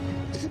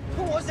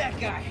Who was that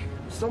guy?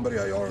 Somebody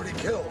I already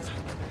killed.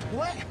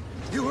 What?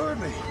 You heard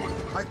me.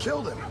 I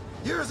killed him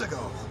years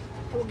ago.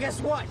 Well,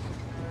 guess what?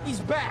 He's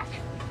back.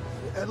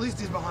 At least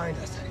he's behind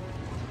us.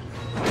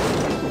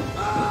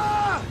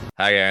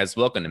 Hi guys,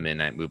 welcome to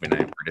Midnight Movie Night,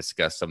 where we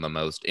discuss some of the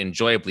most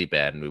enjoyably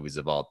bad movies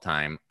of all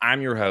time.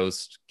 I'm your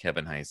host,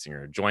 Kevin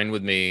Heisinger. Joined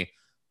with me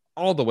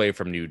all the way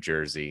from New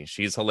Jersey.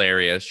 She's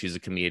hilarious, she's a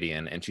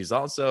comedian, and she's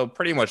also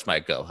pretty much my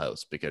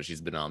co-host because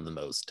she's been on the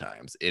most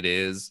times. It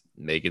is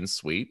Megan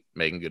Sweet.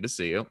 Megan, good to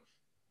see you.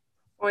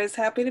 Always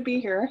happy to be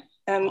here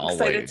and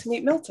excited to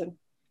meet Milton.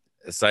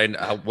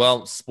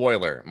 Well,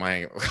 spoiler,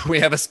 we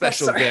have a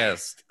special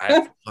guest.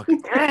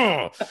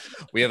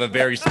 We have a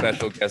very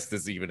special guest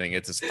this evening.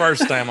 It's his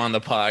first time on the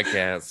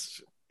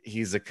podcast.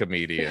 He's a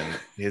comedian.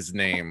 His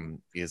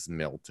name is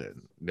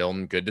Milton.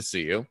 Milton, good to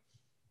see you.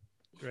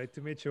 Great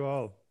to meet you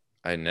all.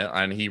 I know,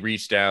 and he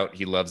reached out.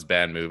 He loves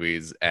bad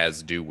movies,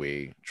 as do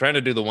we. Trying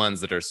to do the ones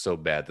that are so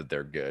bad that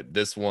they're good.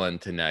 This one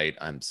tonight,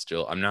 I'm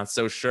not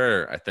so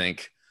sure. I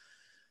think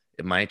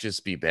it might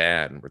just be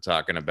bad. We're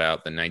talking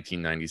about the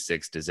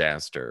 1996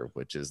 disaster,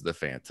 which is The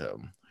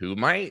Phantom,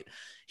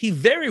 he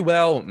very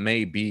well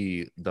may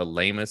be the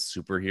lamest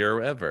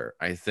superhero ever.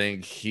 I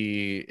think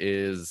he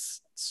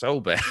is so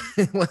bad.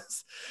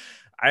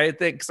 I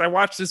think, because I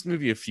watched this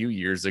movie a few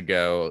years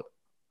ago.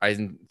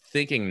 I'm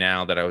thinking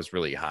now that I was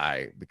really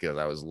high because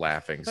I was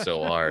laughing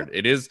so hard.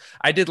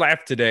 I did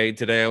laugh today.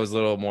 Today I was a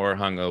little more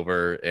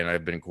hungover and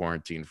I've been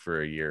quarantined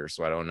for a year.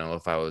 So I don't know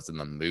if I was in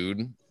the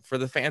mood for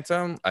The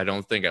Phantom. I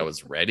don't think I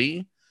was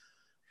ready,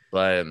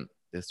 but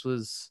this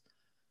was,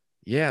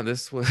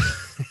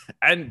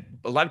 and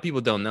a lot of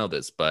people don't know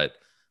this, but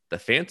The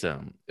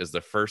Phantom is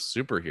the first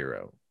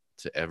superhero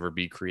to ever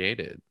be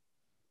created.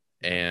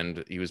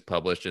 And he was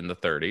published in the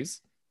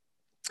 30s.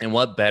 And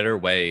what better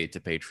way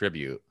to pay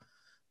tribute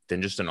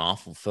than just an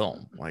awful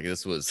film? Like,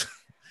 this was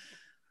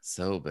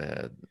so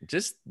bad.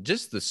 Just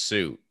the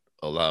suit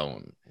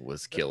alone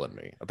was killing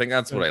me. I think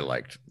that's what I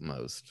liked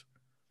most.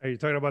 Are you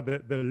talking about the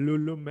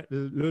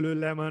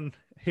Lululemon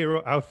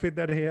hero outfit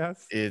that he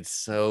has? It's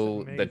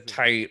so the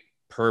tight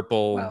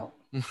purple.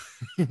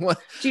 Wow.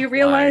 Do you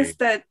realize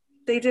that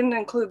they didn't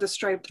include the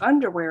striped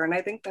underwear? And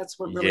I think that's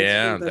what really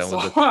threw this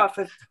off.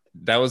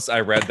 I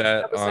read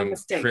that on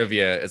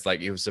trivia. It's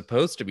like it was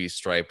supposed to be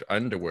striped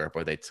underwear,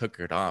 but they took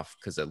it off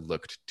because it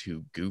looked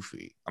too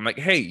goofy. I'm like,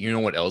 hey, you know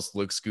what else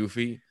looks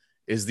goofy?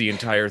 Is the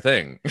entire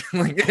thing.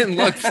 Like, it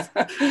looks.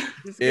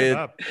 Just give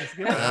up.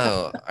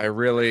 Oh, I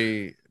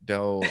really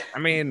don't. I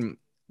mean,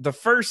 the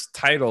first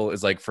title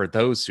is like, for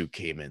those who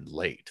came in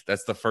late.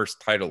 That's the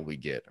first title we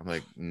get. I'm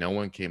like, no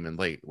one came in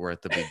late. We're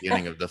at the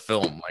beginning of the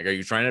film. Like, are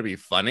you trying to be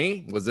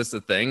funny? Was this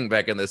a thing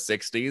back in the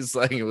 60s?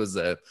 Like, it was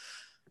a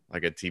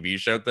TV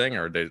show thing,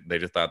 or they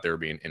just thought they were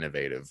being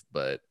innovative?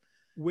 But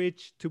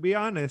which, to be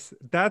honest,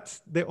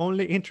 that's the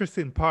only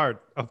interesting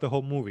part of the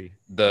whole movie.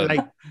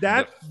 The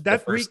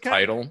first recap,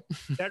 title.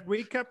 That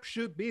recap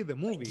should be the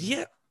movie.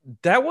 Yeah.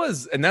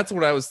 That's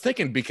what I was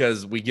thinking,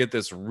 because we get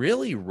this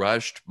really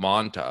rushed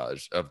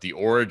montage of the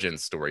origin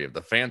story of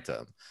the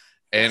Phantom.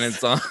 And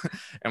it's on,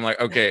 I'm like,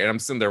 okay, and I'm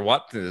sitting there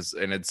watching this,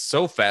 and it's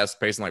so fast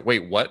paced. I'm like,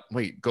 wait, what?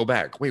 Wait, go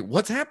back. Wait,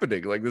 what's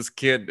happening? Like, this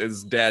kid,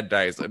 his dad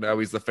dies, and now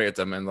he's the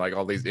Phantom, and like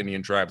all these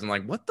Indian tribes. I'm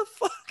like, what the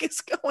fuck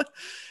is going?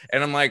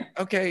 And I'm like,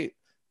 okay,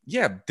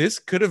 yeah, this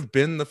could have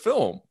been the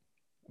film.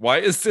 Why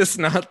is this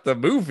not the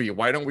movie?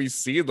 Why don't we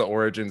see the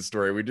origin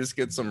story? We just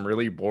get some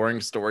really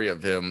boring story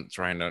of him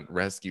trying to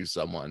rescue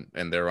someone,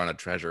 and they're on a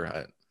treasure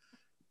hunt.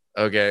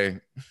 Okay.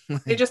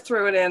 They just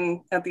threw it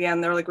in at the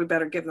end. They're like, we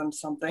better give them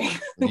something.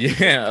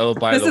 Yeah. Oh,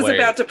 by the way, this is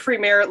about to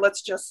premiere.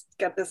 Let's just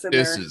get this in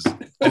there.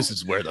 This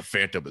is where the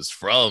Phantom is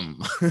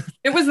from.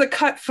 It was the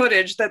cut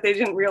footage that they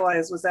didn't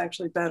realize was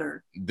actually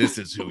better. This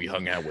is who he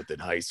hung out with in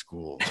high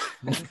school.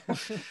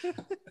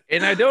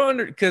 And I don't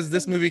because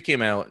this movie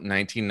came out in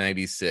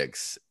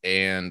 1996,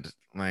 and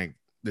like,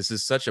 this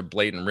is such a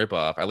blatant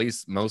ripoff, at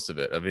least most of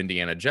it, of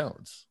Indiana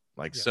Jones.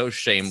 Like, so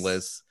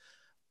shameless.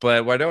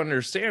 But what I don't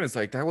understand is,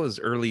 like, that was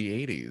early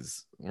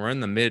 80s. We're in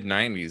the mid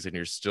 90s, and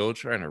you're still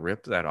trying to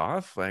rip that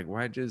off. Like,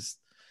 why?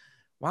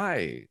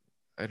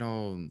 I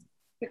don't.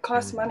 It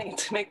costs money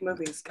to make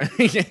movies.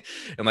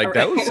 And like,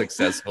 that was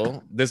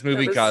successful. This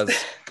movie cost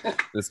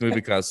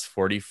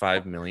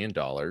 $45 million.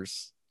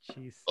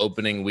 Jesus.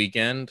 Opening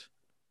weekend,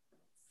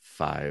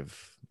 $5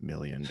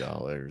 million.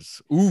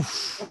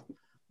 Oof.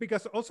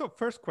 Because also,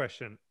 first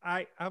question,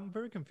 I'm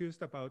very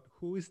confused about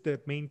who is the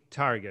main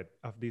target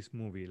of this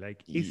movie.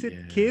 Like, is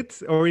it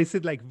kids, or is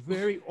it like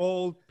very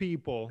old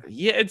people?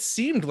 Yeah, it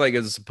seemed like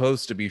it was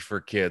supposed to be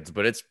for kids,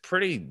 but it's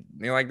pretty,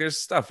 like, there's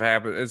stuff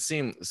happen. It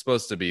seemed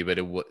supposed to be, but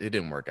it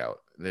didn't work out.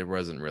 There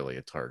wasn't really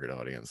a target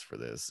audience for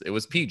this. It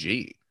was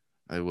PG.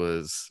 It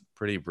was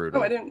pretty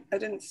brutal. Oh, I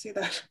didn't see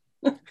that.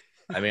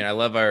 I mean, I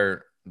love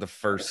the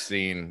first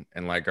scene,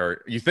 and like,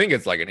 you think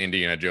it's like an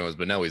Indiana Jones,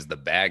 but no, he's the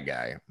bad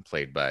guy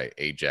played by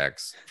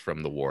Ajax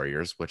from The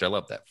Warriors, which I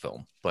love that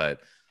film.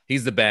 But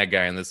he's the bad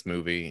guy in this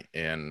movie,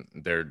 and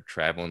they're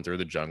traveling through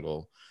the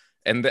jungle,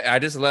 And I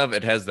just love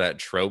it has that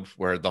trope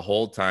where the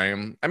whole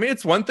time, I mean,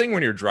 it's one thing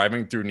when you're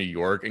driving through New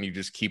York and you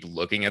just keep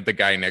looking at the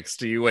guy next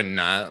to you and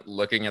not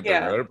looking at the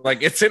road.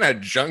 Like it's in a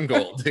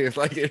jungle, dude.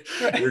 Like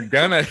you're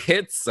gonna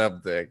hit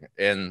something.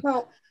 And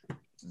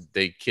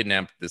they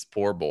kidnapped this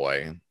poor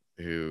boy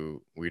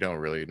who we don't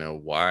really know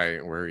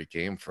where he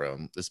came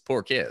from. This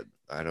poor kid.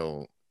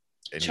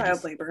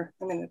 Child labor.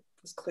 I mean, it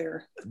was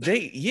clear.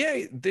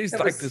 There's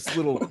like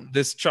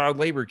this child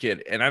labor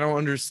kid, and I don't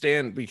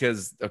understand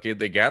because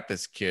they got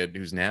this kid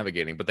who's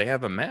navigating, but they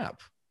have a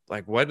map.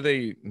 Like, what do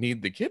they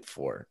need the kid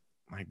for?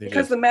 Like,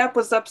 because the map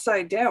was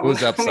upside down. It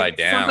was upside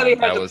down. Somebody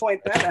had to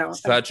point that out.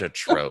 Such a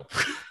trope.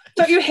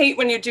 Don't you hate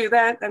when you do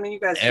that? I mean, you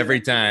guys.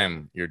 Every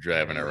time you're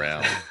driving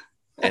around,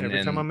 and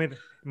every time I made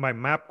my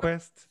map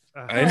quest.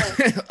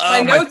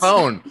 My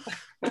phone.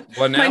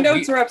 Well, now my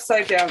notes are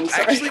upside down.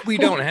 Sorry. Actually, we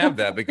don't have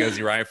that because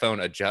your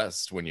iPhone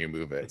adjusts when you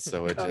move it.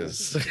 So it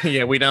just,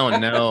 we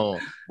don't know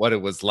what it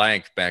was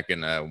like back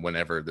in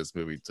whenever this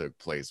movie took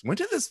place. When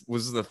did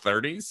was the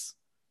 30s?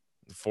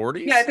 The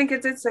 40s? Yeah, I think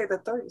it did say the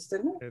 30s,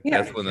 didn't it?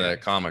 Yeah. That's when the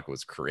comic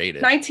was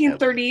created.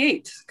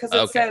 1938, because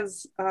it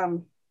says,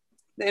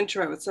 the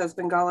intro, it says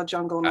Bengala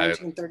Jungle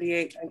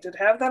 1938. I did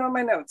have that on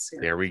my notes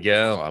here. There we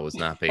go. I was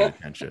not paying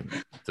attention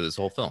to this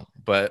whole film,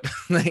 but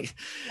they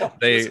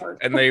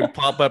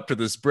pop up to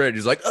this bridge.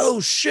 He's like, oh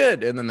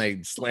shit. And then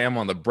they slam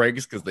on the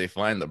brakes because they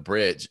find the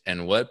bridge.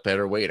 And what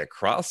better way to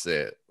cross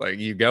it? Like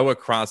you go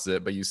across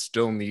it, but you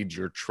still need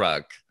your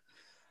truck.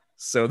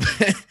 So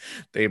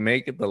they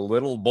make it the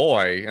little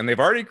boy, and they've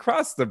already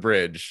crossed the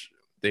bridge.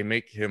 They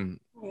make him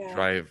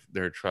drive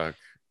their truck.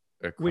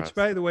 Which,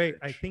 by the way,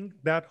 I think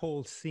that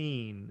whole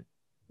scene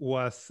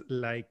was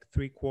like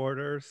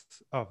 3/4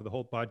 of the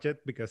whole budget,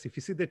 because if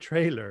you see the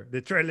trailer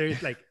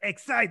is like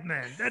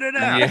excitement,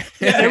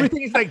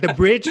 everything is like the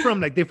bridge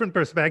from like different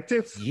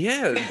perspectives.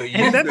 Yeah,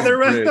 and then the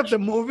rest of the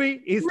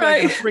movie is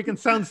like a freaking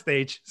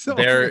soundstage. So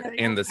they're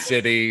in the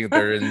city,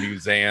 they're in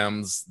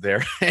museums,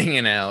 they're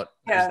hanging out.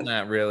 Yeah. It's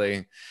not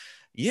really.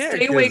 Yeah,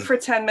 stay awake for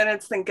 10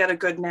 minutes, then get a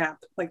good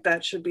nap. Like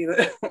that should be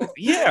the.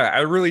 I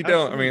really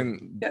don't. I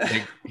mean,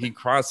 he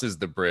crosses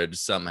the bridge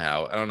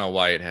somehow. I don't know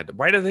why it had to.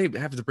 Why do they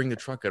have to bring the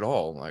truck at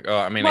all? Like,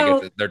 I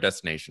guess their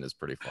destination is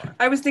pretty far.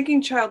 I was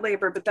thinking child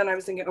labor, but then I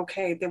was thinking,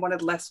 okay, they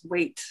wanted less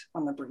weight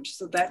on the bridge,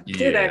 so that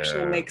did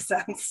actually make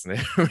sense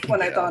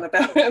when I thought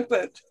about it.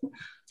 But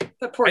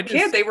the poor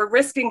kid, they were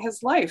risking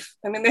his life.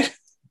 I mean,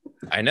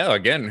 I know.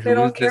 Again,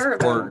 who is this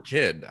poor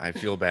kid? I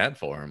feel bad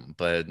for him,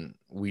 but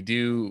we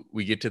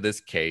get to this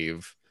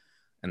cave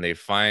and they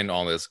find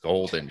all this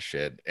gold and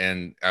shit.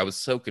 And I was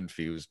so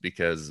confused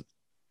because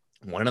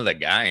one of the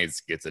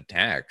guys gets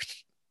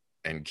attacked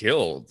and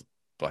killed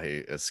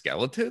by a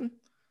skeleton.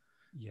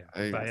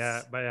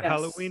 Yeah, by a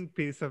Halloween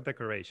piece of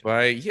decoration.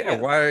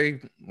 Why?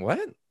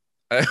 What?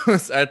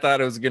 I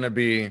thought it was gonna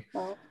be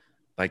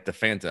like the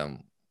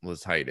Phantom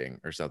was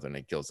hiding or something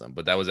and kills him,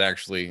 but that was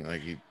actually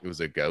like it was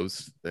a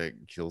ghost that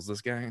kills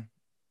this guy.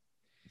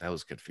 That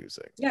was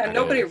confusing.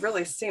 Nobody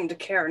really seemed to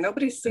care.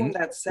 Nobody seemed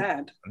that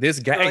sad. This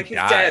guy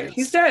dies.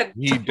 He's dead.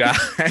 He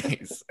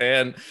dies.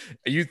 And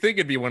you think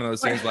it'd be one of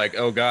those things like,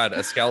 oh god,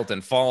 a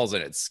skeleton falls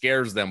and it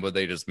scares them, but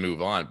they just move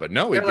on. But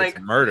no, he gets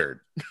murdered.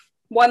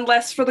 One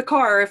less for the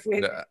car if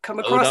we come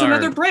across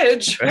another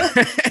bridge.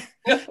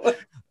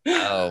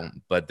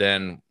 But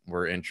then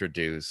we're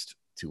introduced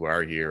to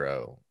our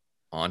hero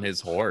on his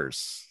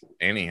horse,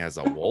 and he has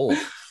a wolf.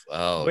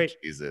 Oh, wait,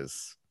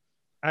 Jesus.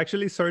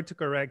 Actually, sorry to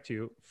correct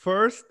you.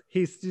 First,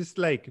 he's just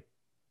like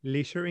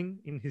leisuring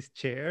in his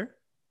chair,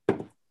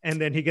 and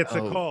then he gets a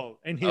call,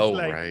 and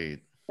he's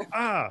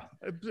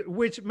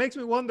which makes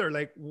me wonder,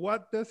 like,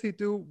 what does he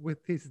do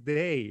with his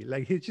day?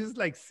 Like, he just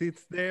like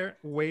sits there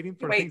waiting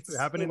for things to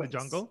happen in the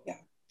jungle. Yeah.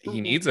 He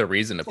needs a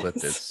reason to put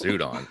this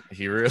suit on.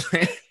 He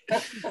really.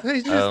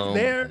 He's just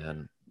there.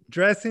 Man.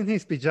 Dressed in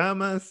his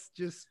pajamas,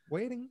 just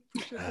waiting.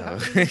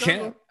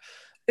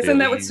 Isn't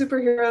that what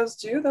superheroes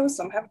do, though?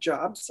 Some have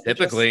jobs.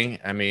 Typically,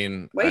 I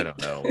mean, I don't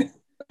know.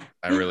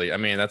 I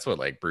mean, that's what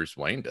like Bruce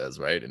Wayne does,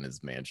 right? In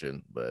his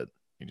mansion, but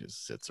he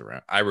just sits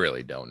around. I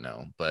really don't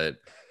know. But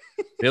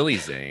Billy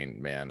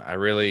Zane, man,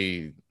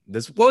 here's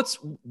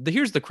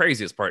the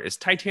craziest part is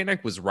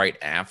Titanic was right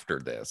after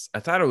this. I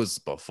thought it was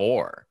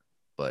before,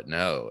 but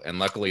no. And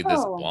luckily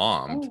this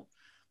bombed.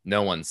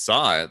 No one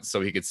saw it,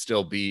 so he could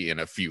still be in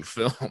a few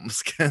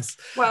films.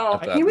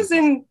 He was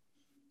in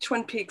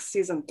Twin Peaks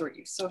season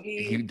 3, so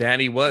he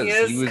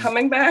was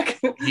coming back.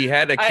 He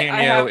had a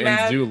cameo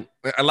in Zoo.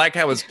 I like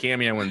how his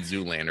cameo in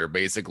Zoolander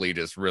basically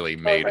just really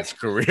made his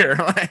career.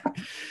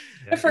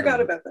 I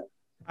forgot about that.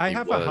 I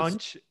have a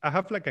hunch. I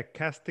have like a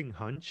casting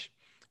hunch,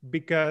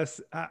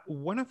 because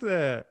one of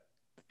the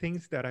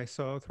things that I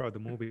saw throughout the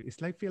movie is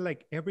I feel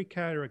like every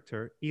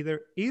character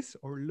either is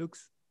or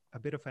looks a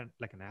bit of an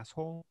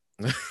asshole.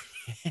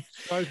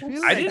 So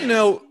I didn't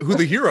know who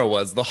the hero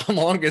was the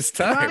longest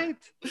time. Right?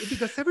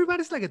 Because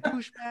everybody's like a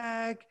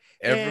douchebag,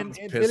 and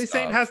Billy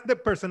Zane has the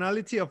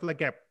personality of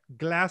like a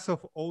glass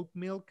of oat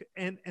milk,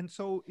 and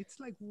so it's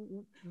like,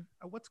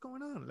 what's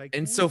going on? Like,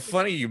 and so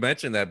funny you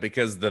mentioned that,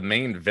 because the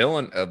main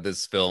villain of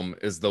this film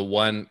is the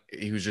one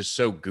who's just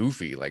so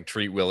goofy, like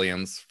Treat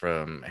Williams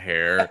from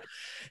Hair.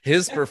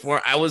 His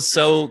performance, I was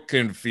so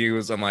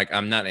confused. I'm like,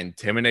 I'm not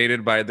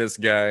intimidated by this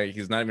guy.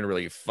 He's not even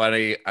really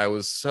funny. I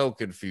was so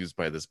confused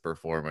by this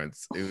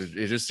performance.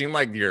 It just seemed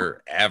like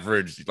your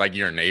average, like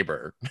your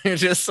neighbor.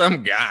 It's just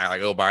some guy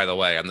like, oh, by the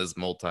way, I'm this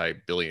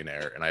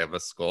multi-billionaire and I have a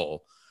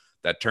skull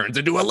that turns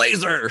into a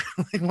laser.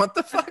 Like, what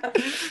the fuck?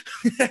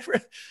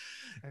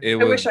 I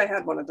wish I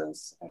had one of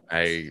those.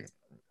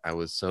 I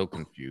was so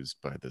confused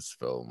by this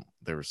film.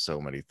 There were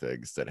so many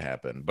things that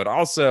happened. But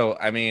also,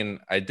 I mean,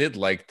 I did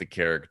like the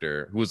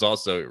character who was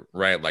also,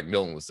 right, like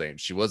Milton was saying,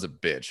 she was a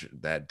bitch.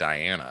 That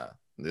Diana,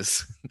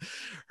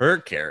 her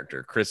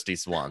character, Christy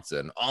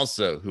Swanson,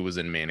 also who was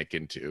in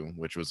Mannequin 2,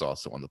 which was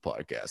also on the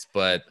podcast.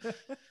 But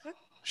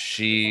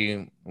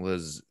she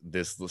was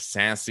this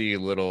sassy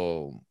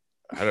little,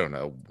 I don't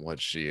know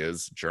what she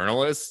is,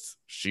 journalist.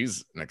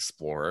 She's an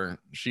explorer.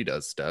 She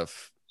does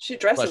stuff. She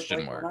dresses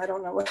like one. I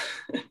don't know what.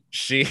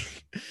 she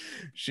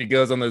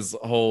goes on this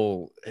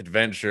whole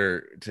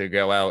adventure to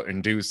go out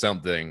and do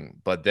something,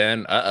 but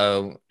then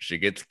she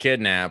gets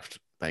kidnapped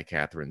by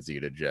Catherine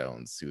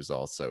Zeta-Jones, who's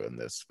also in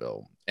this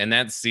film. And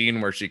that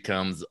scene where she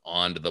comes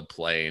onto the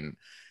plane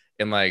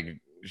and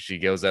like she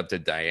goes up to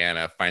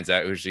Diana, finds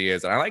out who she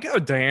is. And I like how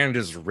Diana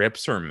just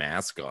rips her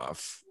mask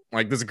off.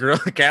 Like, this girl,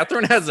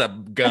 Catherine, has a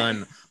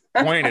gun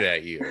pointed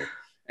at you,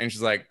 and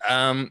she's like,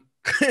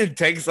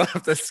 takes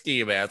off the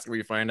ski mask.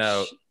 We find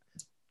out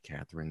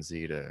Catherine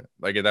Zeta.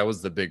 Like, that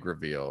was the big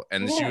reveal,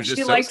 and she was just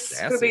she so likes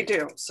sassy.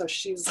 Scooby-Doo, so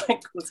she's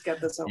like, let's get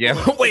this over. Yeah,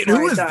 wait,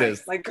 who is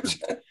this? Like,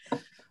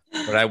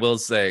 but I will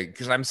say,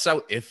 because I'm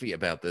so iffy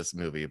about this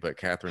movie, but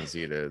Catherine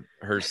Zeta,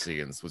 her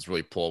scenes was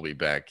really pull me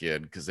back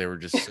in, because they were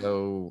just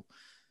so.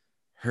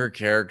 Her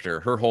character,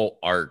 her whole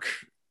arc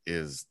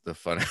is the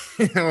funny.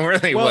 It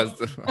really was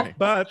the funny.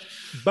 But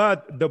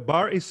the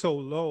bar is so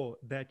low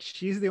that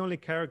she's the only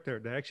character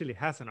that actually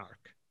has an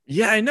arc.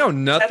 Yeah, I know.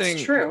 Nothing.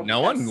 That's true. No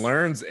one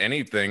learns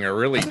anything or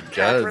really does.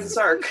 Catherine's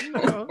arc.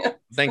 I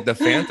think the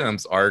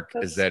Phantom's arc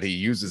is that he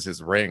uses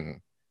his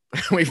ring.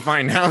 We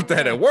find out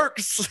that it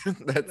works.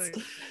 That's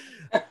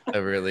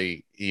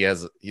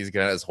he's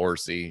got his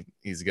horsey.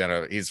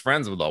 He's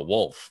friends with a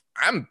wolf.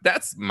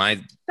 That's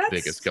my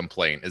biggest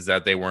complaint, is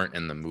that they weren't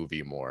in the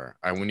movie more.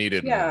 We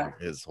needed more of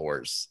his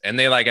horse. And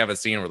they like have a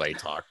scene where they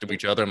talk to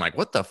each other. I'm like,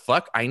 what the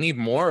fuck? I need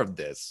more of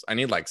this. I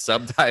need like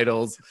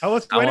subtitles. I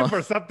was waiting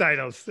for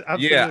subtitles.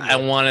 Absolutely. Yeah, I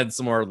wanted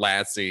some more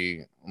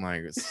Lassie,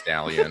 like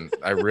stallion.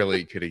 I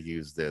really could have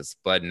used this,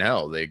 but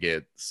no, they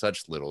get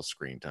such little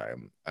screen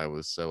time. I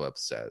was so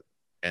upset.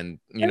 And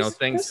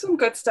there's some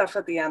good stuff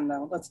at the end,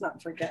 though. Let's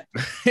not forget.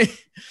 Things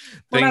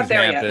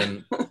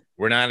happen.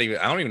 We're not even.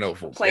 I don't even know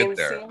if we'll get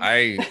there.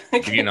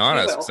 Being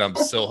honest, because I'm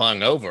still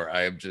hungover.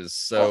 I'm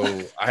just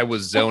so. I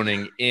was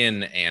zoning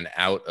in and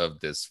out of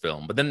this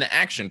film, but then the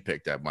action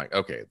picked up. I'm like,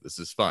 okay, this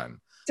is fun.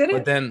 Did it?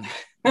 But then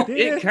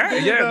it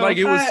kind of, like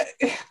it was.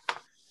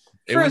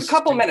 For a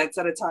couple minutes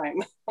at a time.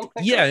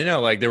 Yeah,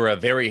 like there were a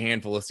very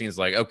handful of scenes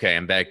like, okay,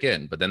 I'm back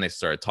in. But then they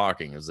started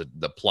talking. It was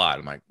the plot.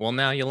 I'm like, well,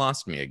 now you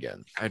lost me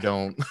again. I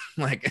don't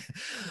like,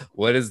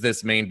 what is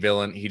this main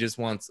villain? He just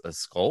wants a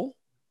skull?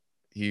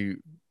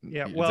 And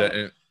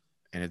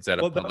it's at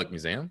a public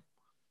museum?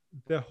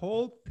 The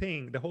whole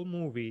thing, the whole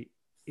movie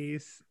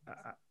is,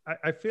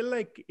 I feel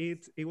like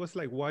it was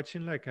like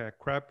watching like a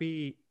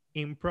crappy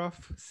improv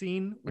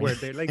scene where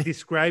they're like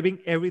describing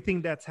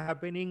everything that's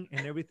happening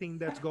and everything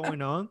that's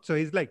going on. So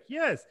he's like,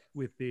 yes,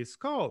 with this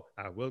skull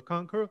I will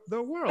conquer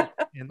the world,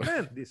 and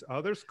then this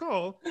other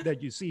skull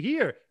that you see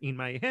here in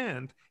my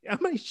hand, I'm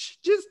like,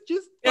 just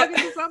fucking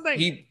do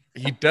something.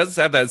 He does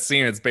have that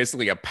scene. It's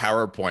basically a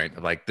PowerPoint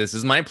of like, this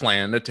is my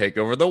plan to take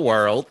over the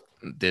world.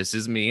 This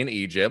is me in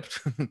Egypt.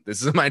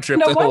 This is my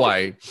trip to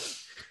Hawaii.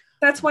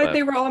 That's why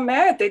they were all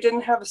mad. They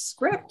didn't have a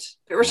script.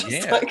 They were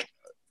just like,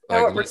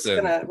 we're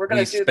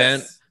gonna do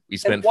this. We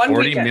spent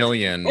 $40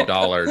 million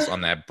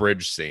on that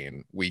bridge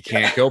scene. We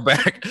can't go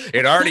back.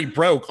 It already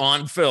broke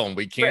on film.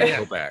 We can't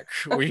go back.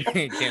 We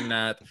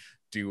cannot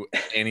do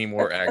any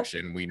more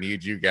action. We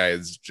need you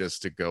guys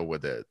just to go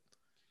with it.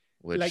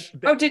 There's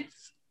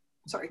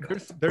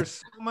so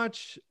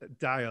much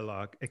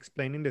dialogue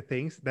explaining the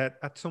things that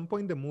at some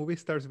point the movie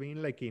starts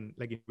being like in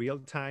real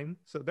time.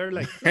 So they're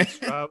like, let's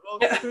travel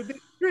through the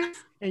streets,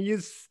 and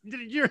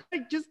you're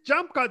like, just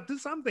jump cut, do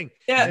something.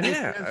 And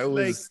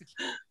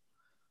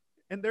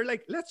they're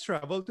like, let's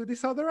travel to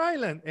this other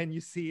island, and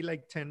you see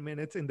like 10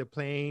 minutes in the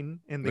plane,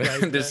 and the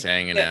guys just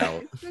hanging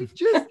out. Like,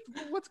 just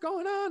what's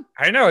going on?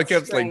 I know, it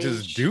kept like,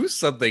 just do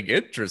something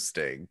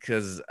interesting,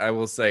 because I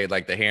will say,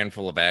 like, the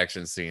handful of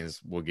action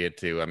scenes we'll get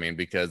to, I mean,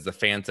 because the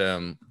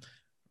Phantom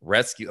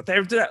rescue,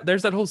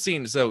 there's that whole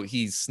scene. So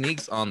he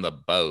sneaks on the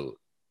boat,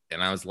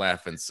 and I was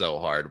laughing so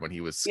hard when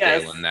he was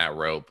scaling that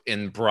rope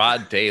in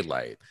broad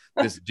daylight.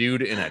 This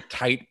dude in a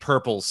tight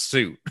purple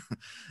suit,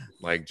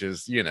 like,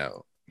 just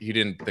he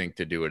didn't think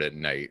to do it at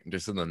night,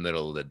 just in the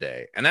middle of the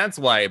day. And that's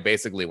why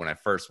basically when I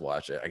first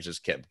watched it, I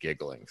just kept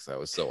giggling because I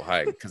was so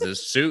hyped, because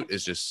his suit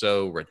is just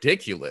so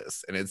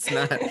ridiculous, and it's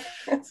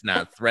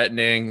not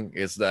threatening,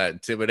 it's not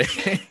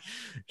intimidating.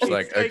 It's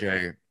like,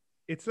 okay.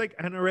 It's like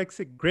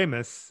anorexic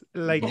grimace.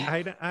 Like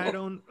I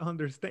don't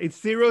understand.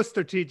 It's zero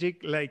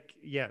strategic. Like,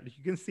 yeah,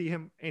 you can see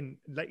him in,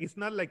 like, it's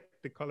not like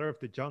the color of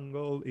the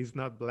jungle. It's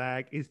not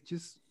black. It's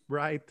just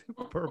bright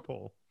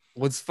purple.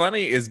 What's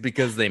funny is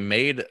because they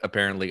made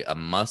apparently a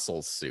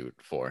muscle suit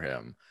for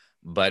him,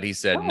 but he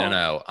said,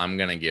 no, I'm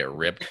gonna get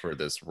ripped for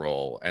this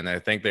role. And I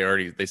think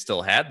they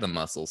still had the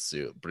muscle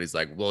suit, but he's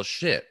like, well,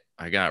 shit,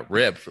 I got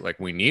ripped. Like,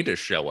 we need to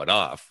show it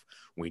off.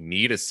 We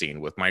need a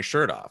scene with my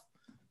shirt off.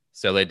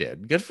 So they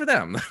did. Good for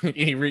them.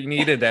 He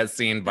needed that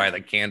scene by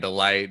the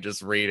candlelight,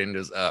 just reading,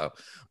 just,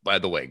 by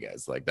the way,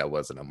 guys, like, that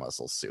wasn't a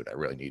muscle suit. I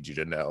really need you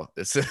to know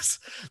this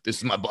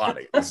is my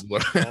body. This is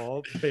what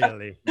all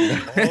Billy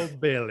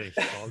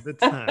all the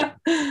time.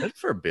 Good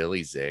for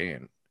Billy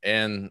Zane.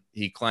 And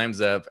he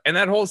climbs up, and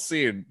that whole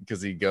scene,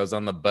 because he goes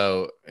on the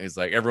boat, he's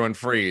like, everyone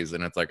freeze,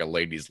 and it's like a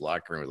ladies'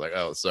 locker room. He's like,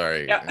 oh,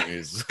 sorry. Yeah. And he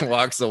just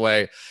walks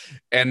away.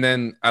 And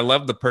then I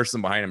love the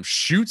person behind him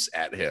shoots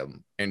at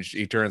him, and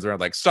he turns around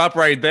like, stop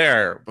right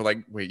there. But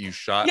like, wait, you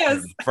shot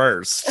him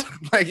first.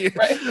 Like,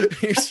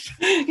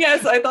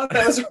 yes, I thought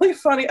that was really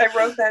funny. I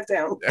wrote that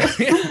down.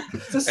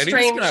 It's a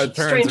strange way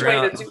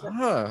to do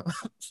that.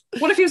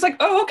 What if he was like,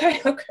 oh,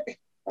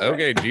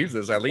 okay,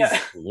 Jesus, at least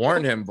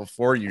warn him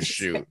before you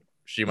shoot.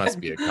 She must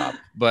be a cop.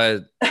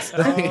 But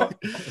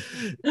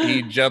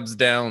he jumps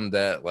down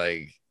that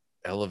like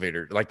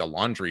elevator, like the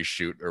laundry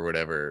chute or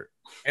whatever.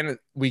 And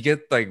we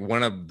get like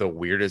one of the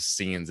weirdest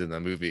scenes in the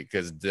movie,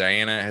 because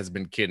Diana has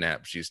been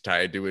kidnapped. She's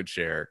tied to a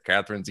chair.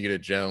 Catherine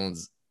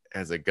Zeta-Jones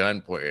has a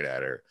gun pointed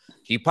at her.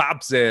 He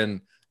pops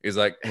in. He's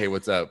like, hey,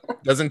 what's up?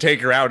 Doesn't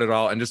take her out at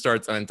all, and just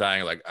starts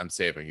untying, like, I'm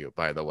saving you,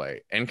 by the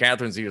way. And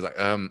Catherine Zeta's like,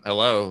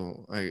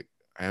 hello.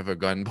 I have a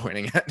gun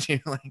pointing at you.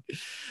 Like,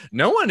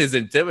 no one is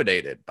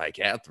intimidated by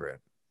Catherine.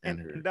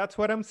 And that's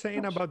what I'm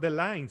saying about the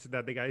lines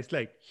that the guy's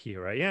like,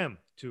 here I am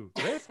to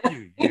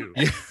rescue you.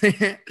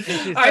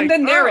 I'm the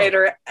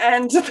narrator.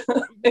 And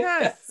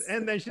yes.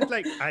 And then she's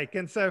like, I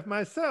can save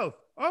myself.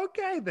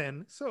 Okay,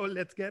 then. So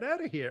let's get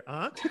out of here,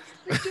 huh?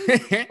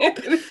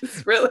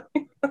 It's really.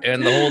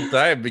 And the whole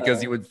time,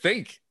 because you would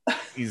think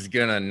he's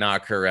going to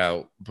knock her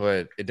out,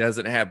 but it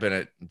doesn't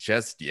happen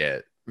just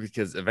yet.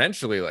 Because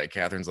eventually, like,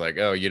 Catherine's like,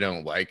 oh, you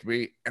don't like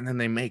me? And then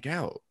they make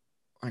out.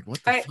 Like,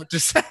 what the fuck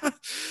just happened?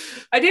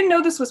 I didn't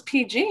know this was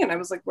PG, and I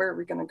was like, where are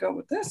we going to go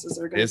with this? Is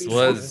there going to be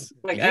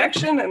some,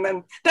 action? And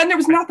then there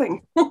was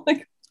nothing.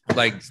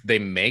 like, they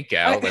make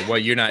out. Like,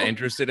 what, you're not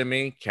interested in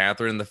me?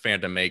 Catherine and the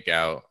Phantom make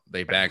out.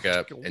 They back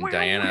up, and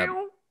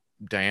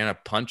Diana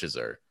punches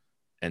her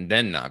and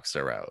then knocks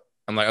her out.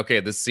 I'm like, okay,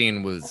 this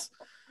scene was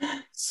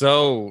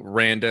so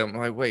random. I'm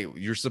like, wait,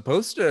 you're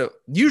supposed to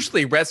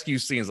usually rescue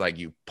scenes, like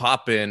you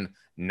pop in,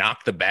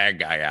 knock the bad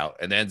guy out,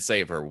 and then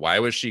save her. Why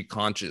was she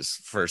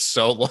conscious for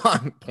so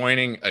long,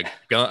 pointing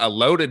a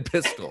loaded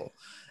pistol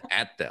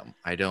at them?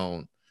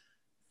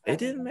 It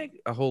didn't make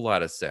a whole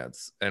lot of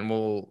sense.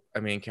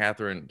 And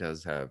Catherine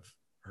does have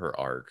her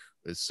arc.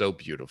 It's so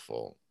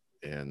beautiful.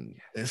 And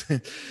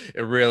it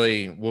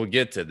really, we'll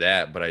get to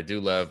that, but I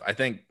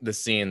think the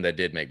scene that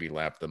did make me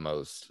laugh the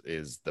most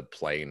is the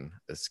plane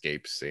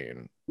escape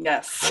scene.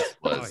 Yes.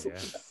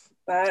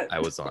 I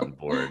was on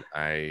board.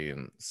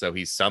 So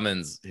he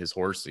summons his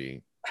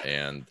horsey,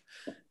 and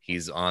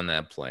he's on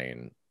that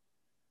plane.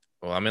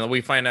 Well, we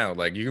find out,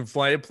 like, you can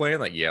fly a plane.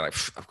 Like, yeah, like,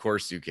 of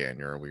course you can.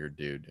 You're a weird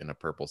dude in a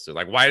purple suit.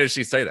 Like, why does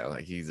she say that?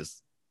 Like, he's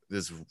just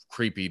this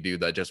creepy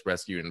dude that just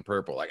rescued in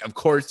purple. Like, of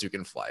course you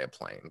can fly a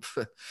plane.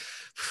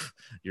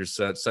 You're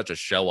such a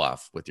show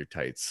off with your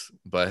tights.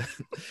 But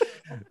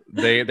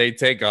they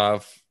take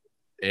off,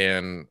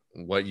 and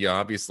what you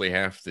obviously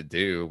have to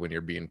do when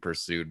you're being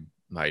pursued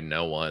by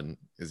no one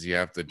is you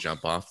have to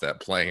jump off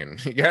that plane.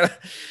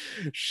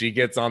 She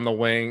gets on the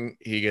wing,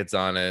 he gets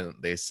on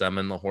it, they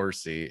summon the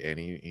horsey, and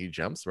he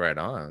jumps right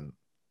on.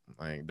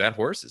 Like, that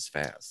horse is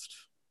fast.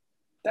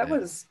 That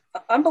was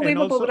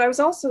unbelievable. But I was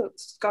also,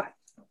 go ahead.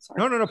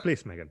 Sorry. No,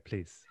 please, Megan,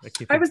 please.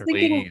 I was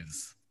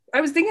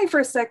thinking for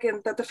a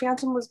second that the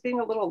Phantom was being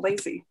a little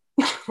lazy.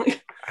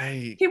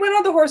 He went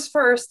on the horse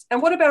first,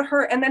 and what about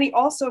her? And then he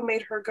also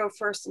made her go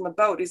first in the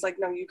boat. He's like,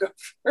 no, you go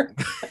first.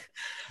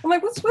 I'm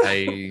like, what's with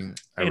I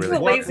really a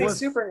lazy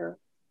superhero?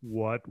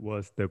 What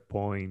was the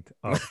point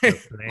of the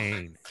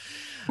plane?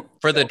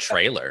 For the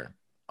trailer.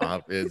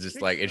 It's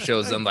just like, it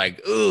shows them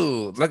like,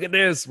 ooh, look at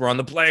this, we're on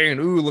the plane.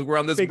 Ooh, look, we're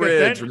on this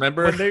bridge. Then,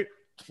 remember?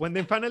 When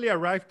they finally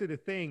arrived to the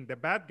thing, the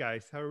bad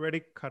guys had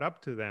already caught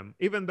up to them,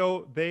 even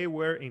though they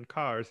were in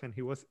cars and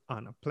he was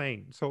on a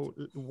plane. So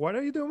what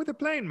are you doing with the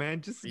plane,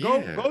 man? Just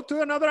go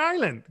to another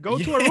island. Go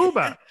to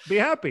Aruba. Be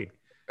happy.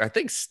 I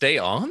think stay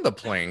on the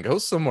plane. Go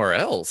somewhere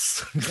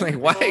else. Like,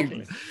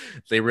 why?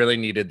 They really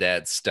needed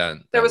that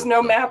stunt. There was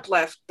no map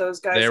left. Those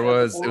guys. It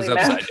was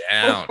upside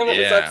down.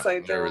 Yeah,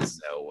 there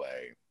was no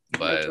way.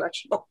 But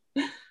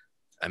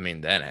I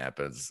mean, that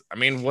happens. I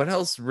mean, what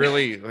else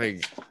really?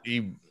 Like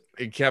he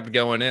kept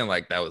going in.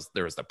 Like there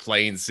was the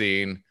plane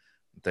scene.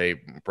 They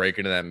break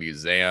into that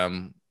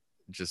museum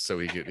just so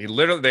he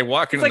literally they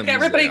walk into like the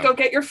everybody museum. Go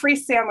get your free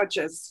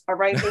sandwiches. All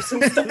right, there's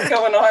some stuff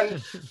going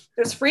on.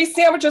 There's free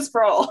sandwiches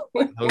for all.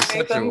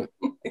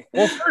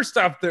 Well, first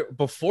off,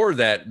 before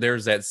that,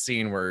 there's that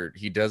scene where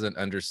he doesn't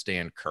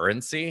understand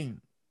currency.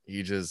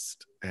 He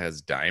just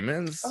has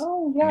diamonds.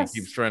 Oh, yes. And he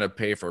keeps trying to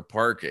pay for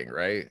parking,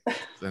 right?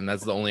 And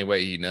that's the only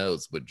way he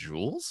knows. But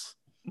jewels?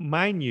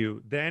 Mind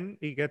you, then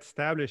it gets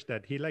established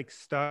that he like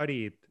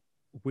studied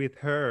with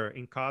her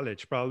in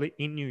college, probably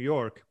in New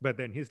York. But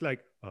then he's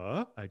like,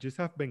 I just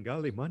have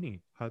Bengali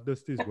money. How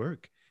does this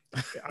work?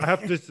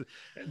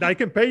 I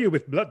can pay you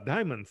with blood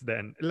diamonds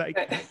then. Like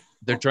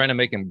they're trying to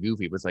make him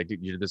goofy, but it's like,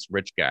 dude, you're this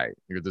rich guy.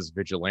 You're this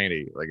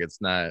vigilante. Like it's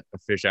not a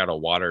fish out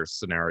of water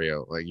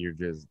scenario. Like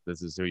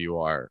this is who you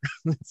are.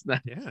 It's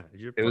not. Yeah,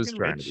 it was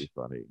trying to be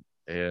funny.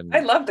 And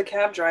I love The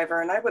Cab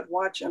Driver, and I would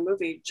watch a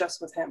movie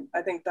just with him.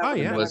 I think that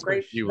would have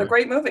been a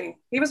great movie.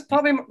 He was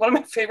probably one of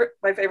my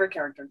favorite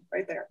characters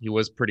right there. He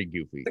was pretty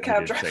goofy. The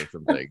Cab Driver. Say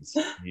some things.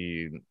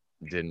 He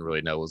didn't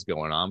really know what's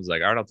going on. I was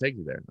like, all right, I'll take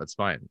you there. That's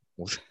fine.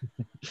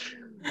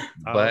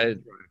 But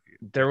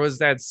there was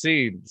that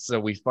scene. So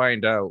we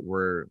find out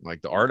where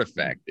like the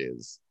artifact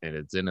is, and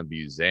it's in a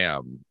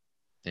museum.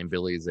 And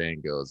Billy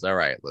Zane goes, all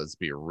right, let's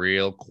be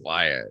real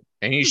quiet.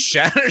 And he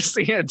shatters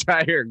the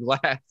entire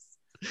glass.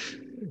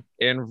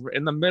 And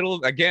in the middle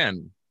of,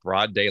 again,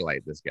 broad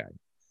daylight, this guy.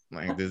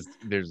 Like this,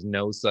 there's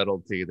no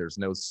subtlety, there's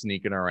no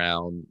sneaking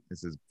around.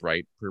 This is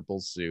bright purple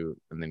suit,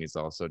 and then he's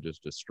also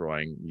just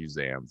destroying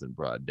museums in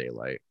broad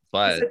daylight.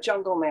 But he's a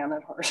jungle man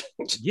at heart.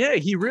 Yeah,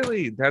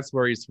 that's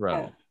where he's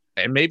from. Yeah.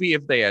 And maybe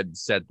if they had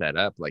set that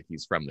up like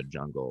he's from the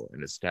jungle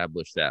and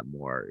established that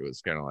more, it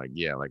was kind of like,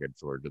 yeah, like a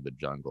George of the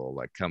Jungle,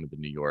 like coming to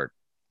New York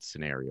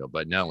scenario.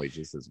 But no, he's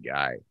just this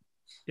guy.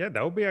 Yeah,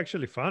 that would be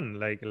actually fun,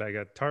 like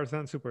a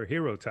Tarzan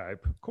superhero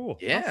type. Cool.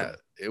 Yeah, awesome.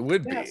 It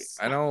would be.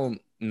 I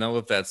don't know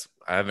if I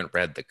haven't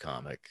read the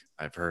comic.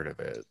 I've heard of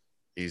it.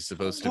 He's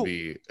supposed to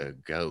be a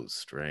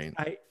ghost, right?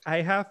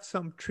 I have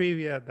some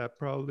trivia that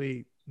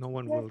probably no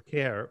one will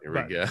care. Here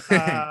we go.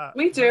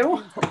 We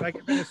do. Like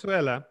in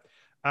Venezuela,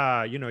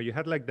 you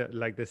had like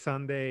the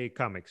Sunday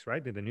comics,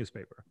 right, in the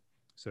newspaper.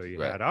 So you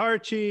had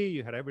Archie,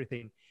 you had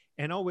everything,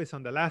 and always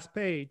on the last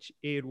page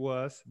it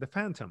was the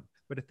Phantom.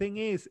 But the thing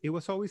is, it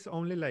was always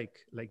only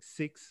like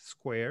 6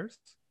 squares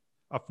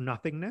of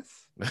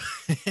nothingness.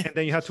 And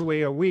then you had to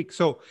wait a week.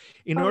 So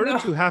in order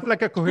to have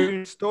like a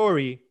coherent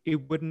story,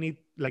 it would need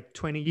like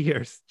 20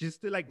 years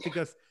just to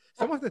because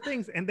some of the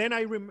things, and then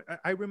I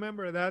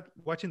remember that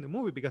watching the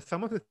movie, because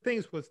some of the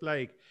things was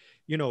like,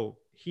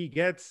 he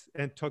gets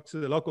and talks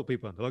to the local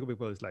people, and the local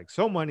people is like,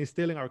 someone is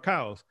stealing our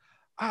cows.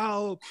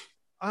 Oh,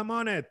 I'm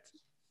on it.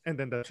 And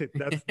then that's it.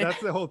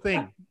 That's the whole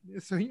thing.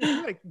 So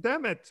you're like,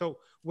 damn it. So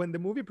when the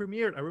movie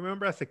premiered, I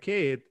remember as a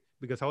kid,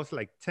 because I was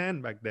like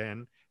 10 back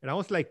then, and I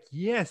was like,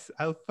 yes,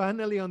 I'll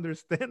finally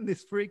understand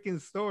this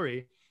freaking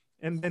story.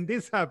 And then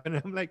this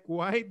happened. I'm like,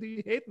 why do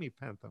you hate me,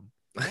 Phantom?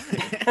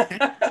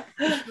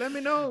 Let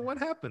me know what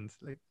happens.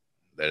 Like,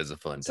 that is a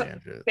fun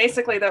tangent.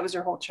 Basically, that was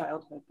your whole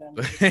childhood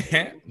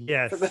then.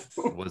 Yes.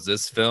 Was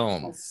this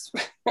film?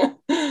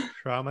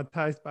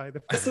 Traumatized by the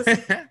This is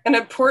an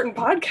important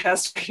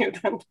podcast for you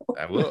then.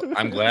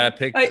 I'm glad I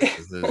picked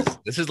this.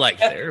 This is like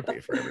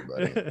therapy for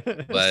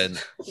everybody.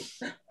 But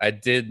I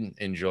did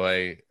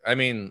enjoy,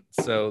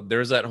 so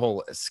there's that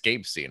whole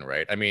escape scene,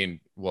 right?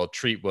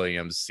 Treat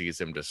Williams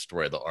sees him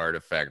destroy the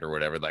artifact or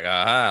whatever, like,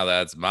 aha,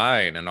 that's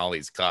mine. And all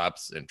these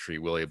cops, and Treat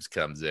Williams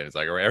comes in. It's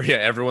like, yeah,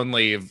 everyone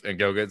leave and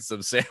go get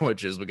some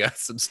sandwiches. We got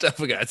some stuff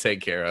we got to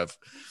take care of.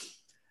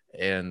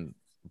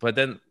 But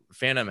then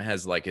Phantom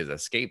has like his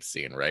escape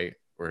scene, right,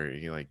 where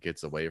he like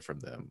gets away from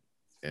them,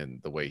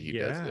 and the way he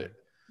does it.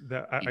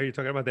 Are you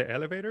talking about the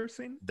elevator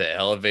scene? The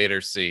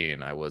elevator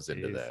scene, I was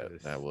into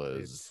that. That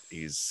was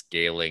he's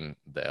scaling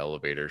the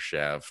elevator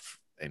shaft,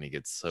 and he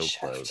gets so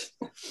close.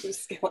 He's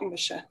scaling the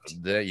shaft.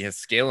 He's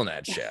scaling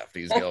that shaft.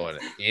 He's going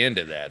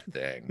into that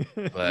thing,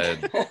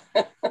 but.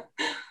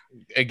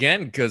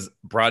 Again, because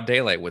broad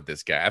daylight with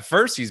this guy. At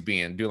first, he's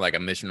doing like a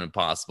Mission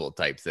Impossible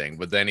type thing,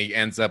 but then he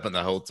ends up in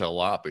the hotel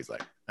lobby. He's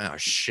like, "Oh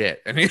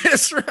shit!" And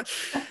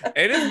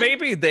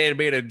maybe they had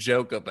made a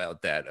joke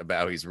about that,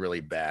 about he's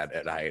really bad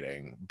at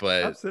hiding,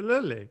 but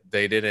absolutely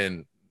they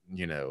didn't,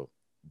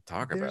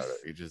 talk about it.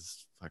 He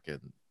just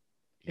fucking.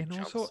 And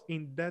jumps. Also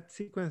in that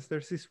sequence,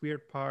 there's this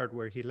weird part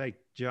where he like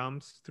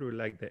jumps through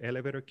like the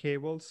elevator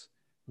cables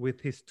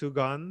with his 2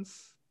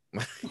 guns,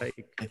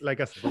 like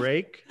as a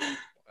brake.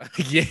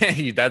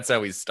 Yeah, that's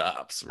how he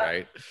stops,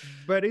 right?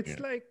 But it's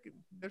like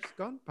there's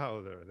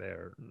gunpowder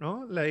there,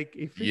 no? Like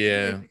if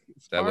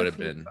that would have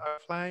been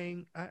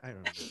flying. I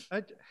don't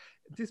know.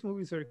 This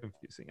movie is very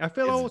confusing. I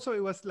feel also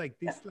it was like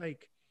this,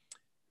 like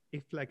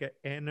if like a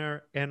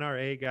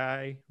NRA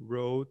guy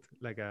wrote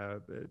like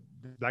a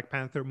Black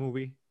Panther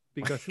movie,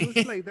 because it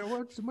was like there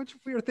were so much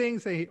weird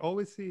things. He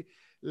always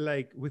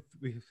like with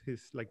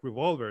his like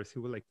revolvers, he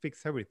would like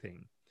fix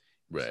everything.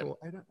 Right. So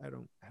I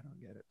don't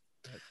get it.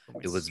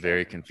 It was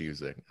very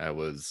confusing. I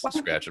was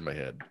scratching my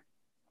head.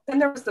 Then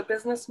there was the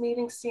business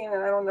meeting scene,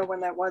 and I don't know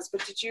when that was,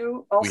 but did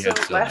you also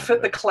laugh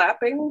at the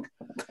clapping?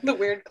 The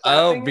weird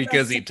clapping? Oh,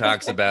 because he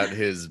talks about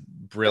his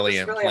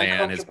brilliant really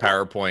plan, his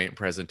PowerPoint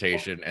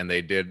presentation, and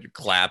they did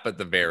clap at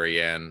the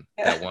very end.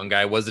 Yeah. That one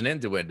guy wasn't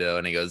into it, though,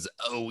 and he goes,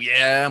 "Oh,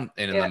 yeah," and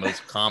in the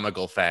most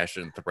comical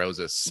fashion, throws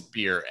a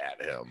spear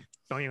at him.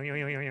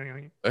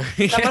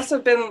 That must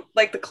have been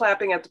like the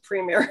clapping at the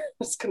premiere. It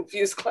was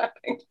confused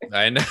clapping.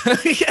 I know.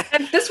 Yeah.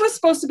 And this was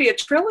supposed to be a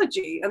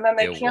trilogy, and then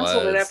they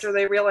canceled it after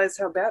they realized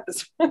how bad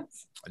this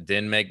was.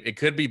 It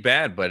could be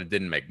bad, but it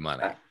didn't make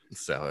money.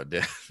 So it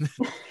did.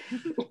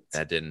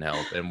 That didn't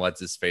help. And what's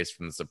his face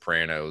from The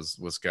Sopranos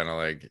was kind of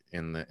like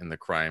in the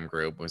crime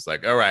group was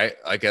like, all right,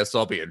 I guess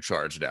I'll be in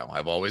charge now.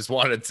 I've always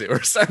wanted to,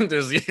 or something.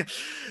 There's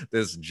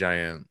this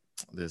giant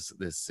this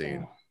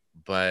scene,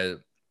 but.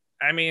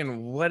 I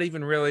mean, what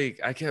even really?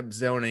 I kept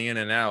zoning in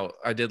and out.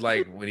 I did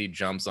like when he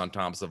jumps on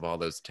tops of all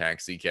those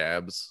taxi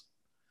cabs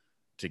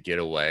to get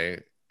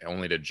away,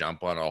 only to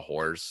jump on a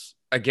horse.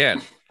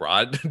 Again,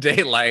 broad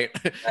daylight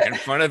in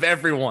front of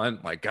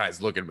everyone. Like,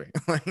 guys, look at me.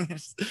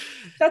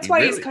 That's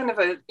why he's kind of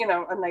a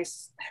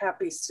nice,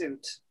 happy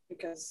suit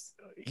because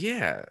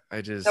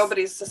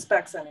nobody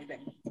suspects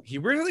anything. He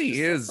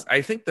really is.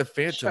 I think the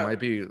Phantom might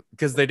be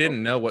because they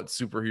didn't know what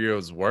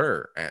superheroes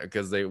were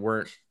because they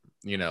weren't.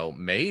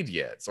 Made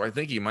yet. So I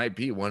think he might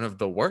be one of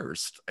the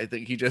worst. I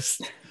think he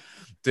just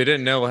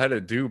didn't know how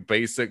to do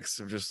basics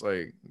of just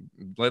like,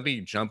 let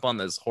me jump on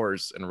this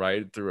horse and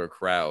ride through a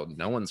crowd.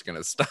 No one's going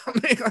to stop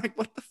me. Like,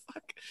 what the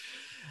fuck?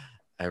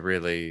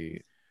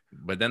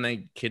 But then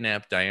they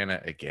kidnap Diana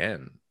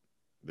again.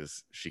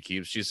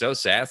 She's so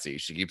sassy.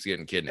 She keeps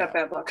getting kidnapped.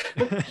 Bad luck.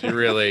 She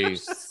really,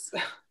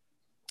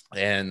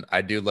 and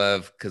I do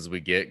love because we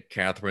get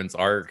Catherine's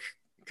arc.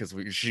 Because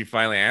she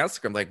finally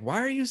asked him, like, why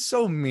are you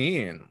so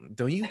mean?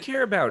 Don't you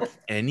care about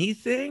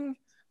anything?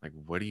 Like,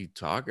 what are you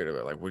talking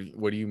about? Like,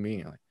 what do you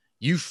mean? Like,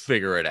 you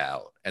figure it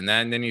out. And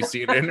then you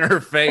see it in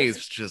her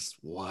face. Just,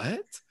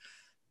 what?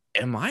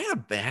 Am I a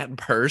bad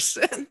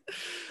person?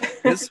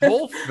 This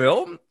whole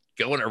film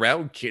going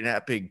around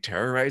kidnapping,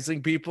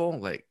 terrorizing people.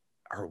 Like,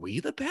 are we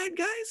the bad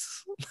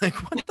guys? Like,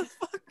 what the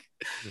fuck?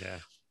 Yeah.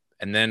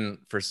 And then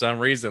for some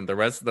reason, the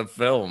rest of the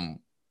film,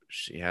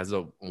 she has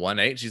a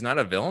 1-8. She's not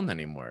a villain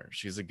anymore.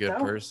 She's a good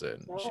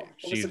person. No.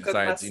 She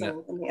decides,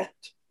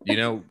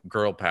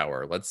 girl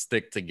power. Let's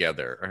stick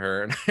together.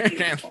 Her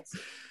and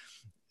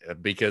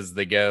because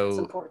they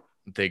go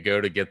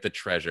to get the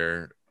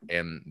treasure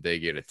and they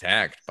get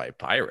attacked by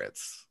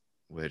pirates,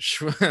 which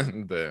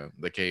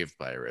the cave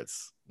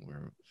pirates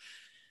were.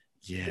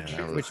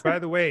 Yeah. Which, by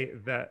the way,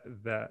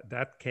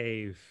 that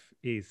cave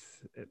is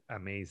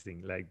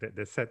amazing. Like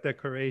the set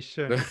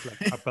decoration is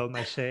like apple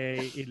mache.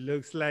 It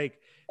looks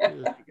like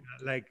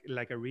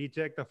a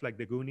reject of like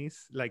the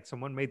Goonies. Like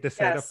someone made the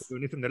set of the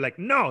Goonies and they're like,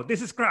 no,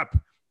 this is crap.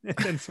 And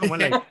then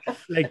someone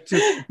like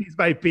took piece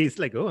by piece,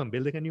 like, oh, I'm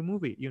building a new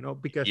movie,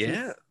 because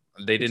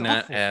they did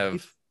not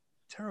have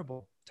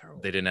terrible.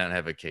 They did not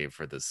have a cave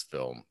for this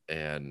film,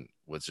 and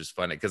what's just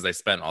funny because they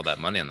spent all that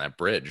money on that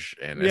bridge,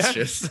 and it's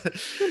just it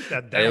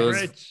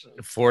was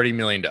 $40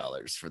 million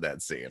for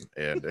that scene,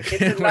 and it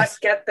did not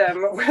get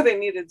them where they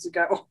needed to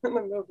go in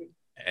the movie.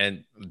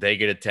 And they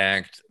get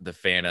attacked. The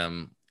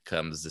Phantom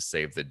comes to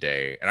save the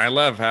day, and I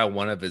love how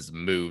one of his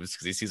moves,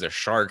 because he sees a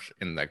shark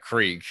in the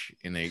creek,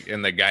 and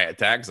the guy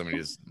attacks him, and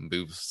he just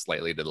moves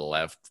slightly to the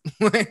left.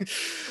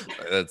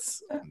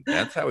 that's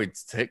how he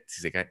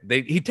takes.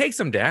 He takes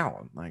him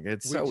down. Like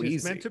it's so easy.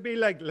 It's meant to be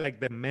like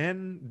the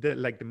main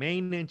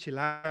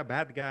enchilada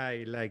bad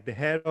guy, like the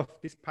head of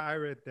this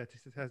pirate that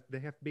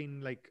they have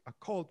been like a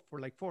cult for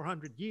like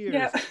 400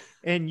 years,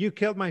 and you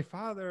killed my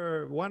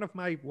father, one of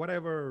my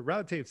whatever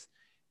relatives,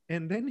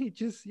 and then he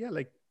just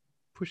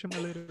push him a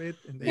little bit,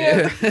 and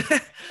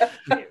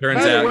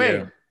turns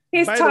out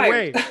he's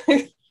tired.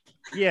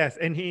 Yes,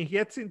 and he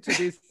gets into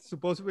this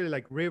supposedly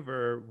like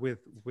river with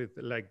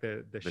like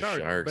the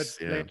sharks,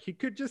 but like he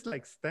could just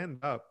like stand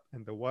up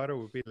and the water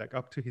would be like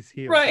up to his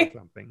heels or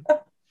something.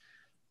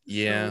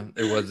 Yeah,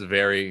 it was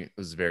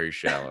very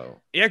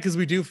shallow. Yeah, because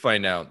we do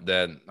find out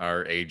that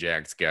our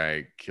Ajax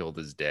guy killed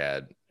his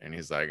dad, and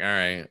he's like, all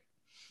right.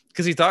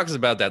 Because he talks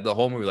about that the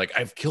whole movie, like,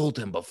 I've killed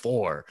him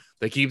before.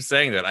 They keep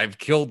saying that I've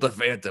killed the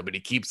Phantom, and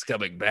he keeps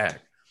coming back.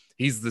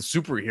 He's the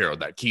superhero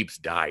that keeps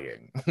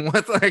dying.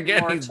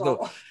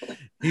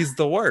 He's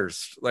the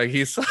worst. Like,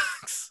 he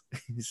sucks.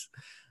 He's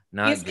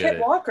Kit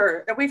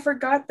Walker, and we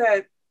forgot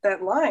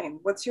that line.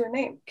 What's your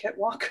name, Kit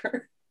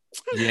Walker?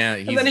 Yeah,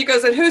 and then he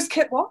goes, and who's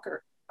Kit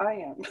Walker? I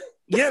am.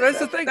 Yeah, that's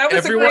the thing. That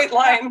was a great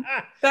line.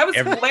 That was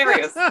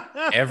hilarious.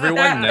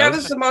 Everyone knows. That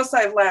was the most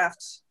I've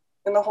laughed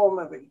in the whole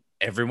movie.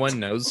 Everyone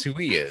knows who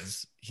he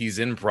is. He's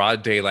in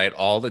broad daylight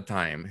all the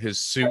time. His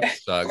suit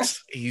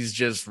sucks. He's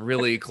just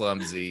really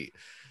clumsy.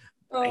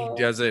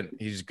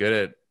 He's good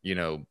at,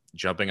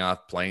 jumping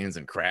off planes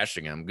and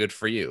crashing them. Good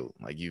for you.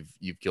 Like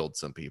you've killed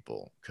some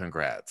people.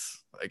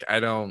 Congrats. Like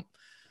I don't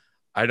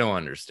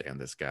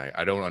understand this guy.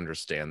 I don't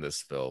understand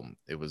this film.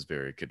 It was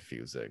very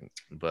confusing.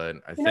 But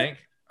I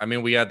I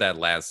mean, we had that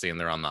last scene.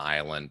 They're on the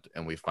island,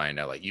 and we find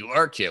out like you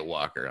are Kit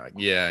Walker. Like,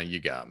 yeah,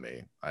 you got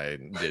me. I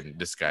didn't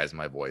disguise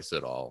my voice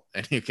at all,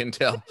 and you could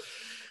tell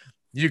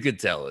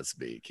it's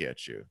me,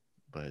 can't you?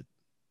 But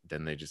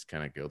then they just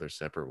kind of go their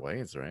separate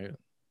ways, right?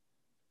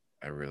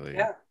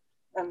 Yeah,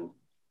 and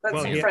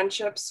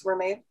friendships were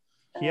made.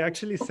 He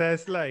actually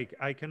says like,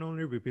 I can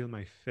only reveal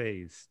my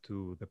face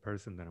to the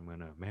person that I'm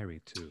gonna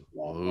marry to.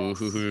 Ooh.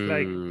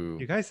 Like,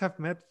 you guys have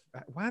met?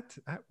 What?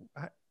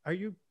 Are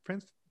you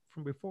friends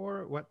from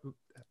before? What?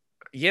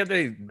 Yeah,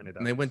 they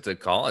went to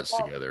college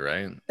together,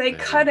 right? They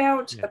cut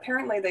out. Yeah.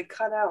 Apparently, they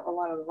cut out a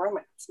lot of the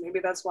romance.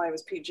 Maybe that's why it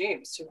was PG. It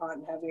was too hot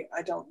and heavy.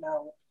 I don't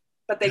know,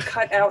 but they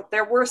cut out.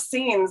 There were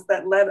scenes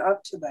that led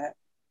up to that,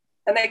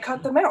 and they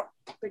cut them out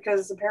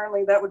because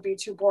apparently that would be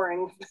too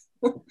boring.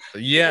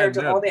 Yeah,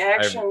 all the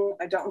action.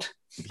 I don't.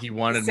 He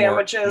wanted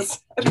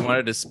sandwiches. He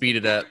wanted to speed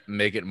it up,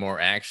 make it more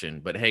action.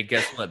 But hey,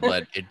 guess what,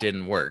 bud? It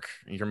didn't work.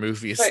 Your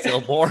movie is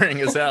still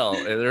boring as hell.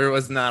 There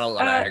was not a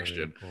lot of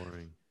action.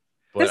 Boring.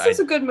 But this is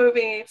a good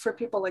movie for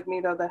people like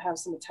me, though, that have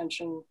some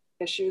attention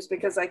issues,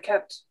 because I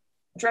kept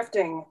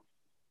drifting,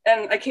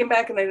 and I came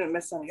back and I didn't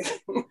miss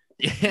anything.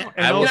 Yeah,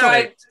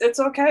 it's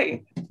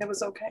okay. It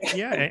was okay.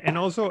 Yeah, and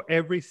also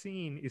every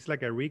scene is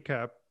like a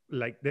recap.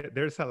 Like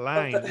there's a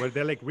line where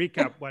they like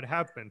recap what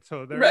happened.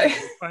 So they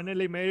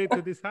finally made it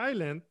to this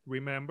island.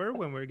 Remember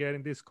when we're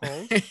getting this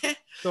call?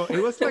 So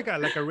it was like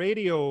a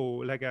radio,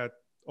 like a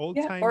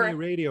old-timey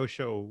radio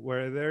show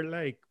where they're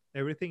like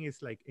everything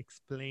is like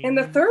explained. In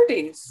the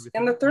 30s.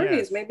 In the 30s,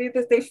 yes. Maybe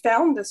that they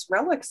found this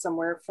relic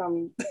somewhere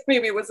from,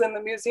 maybe it was in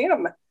the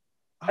museum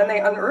and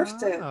they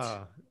unearthed it.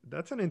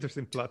 That's an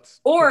interesting plot.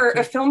 Or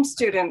a film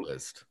student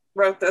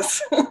wrote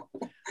this.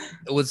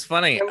 It was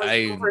funny. It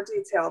was over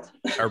detailed.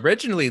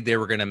 Originally, they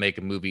were going to make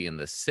a movie in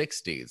the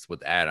 60s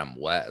with Adam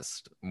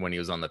West when he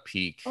was on the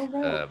peak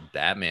of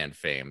Batman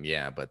fame.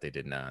 Yeah, but they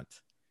did not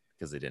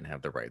because they didn't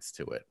have the rights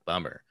to it.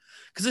 Bummer.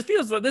 Because it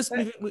feels like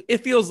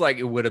it feels like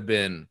it would have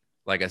been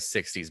like a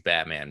 60s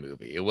Batman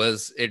movie.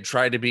 It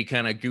tried to be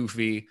kind of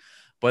goofy,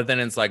 but then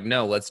it's like,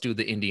 no, let's do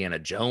the Indiana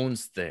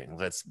Jones thing.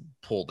 Let's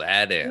pull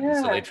that in.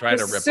 Yeah, so they try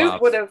to rip off. The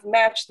suit would have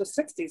matched the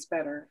 60s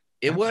better.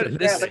 It would.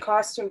 The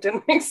costume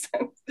didn't make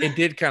sense. It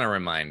did kind of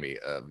remind me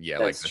of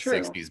like the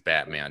 60s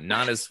Batman.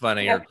 Not as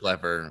funny or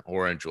clever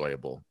or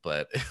enjoyable,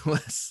 but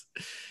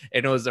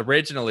it was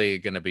originally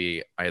going to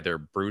be either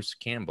Bruce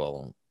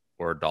Campbell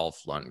or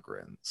Dolph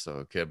Lundgren.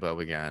 So but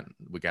we got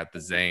the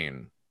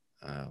Zane.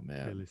 Oh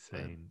man,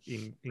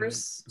 really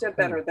Bruce did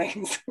better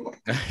things.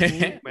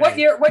 What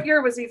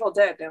year was Evil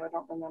Dead? I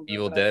don't remember.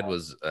 Evil Dead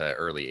was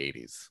early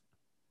 80s.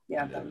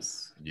 Yeah, that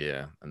was.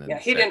 Yeah, and then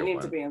he didn't need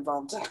to be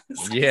involved in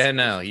this. Yeah,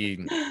 no, he's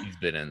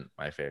been in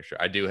my fair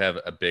share. I do have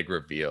a big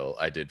reveal.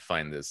 I did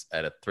find this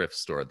at a thrift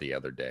store the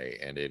other day,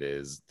 and it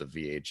is the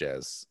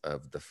VHS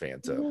of the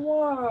Phantom.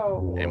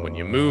 Whoa! And when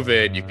you move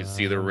it, you can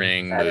see the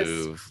ring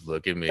move.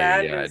 Look at me.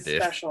 That is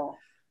special.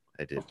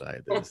 I did buy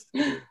this.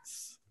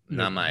 It's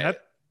not my.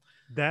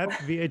 That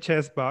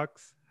VHS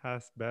box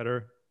has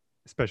better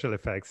special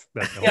effects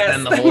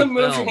than the whole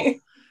movie.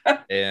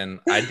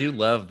 And I do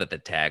love that the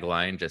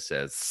tagline just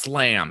says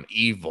 "Slam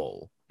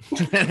Evil."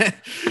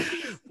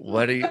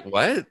 What? We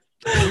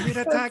need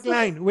a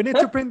tagline. We need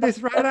to print this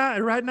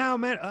right now,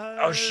 man.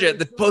 Oh shit!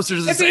 The poster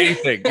doesn't say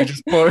anything. It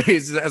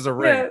just has a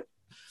ring. Yeah.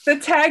 The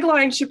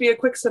tagline should be a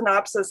quick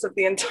synopsis of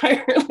the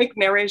entire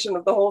narration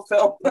of the whole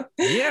film.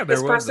 Yeah,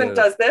 this person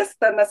does this,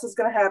 then this is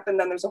going to happen.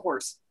 Then there's a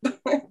horse.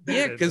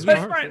 Yeah, because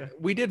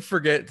we did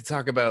forget to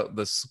talk about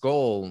the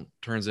skull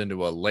turns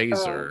into a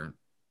laser.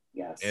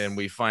 Yes, and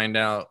we find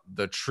out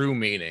the true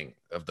meaning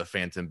of the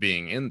Phantom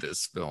being in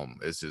this film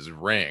is his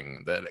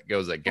ring that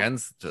goes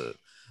against the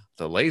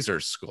laser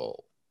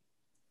skull.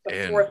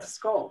 The fourth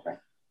skull, right?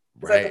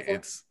 Right.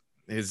 It's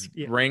his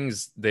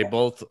rings. They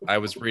both. I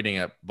was reading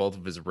up. Both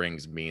of his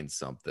rings mean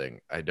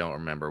something. I don't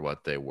remember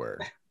what they were.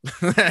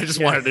 I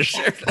just wanted to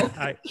share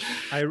that.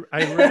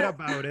 I read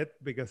about it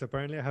because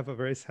apparently I have a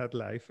very sad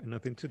life and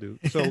nothing to do.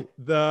 So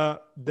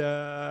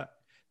the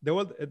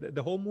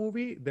whole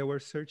movie, they were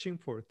searching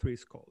for 3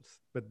 skulls,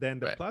 but then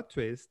the plot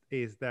twist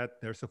is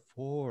that there's a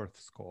 4th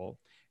skull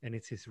and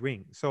it's his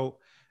ring. So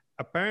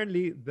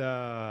apparently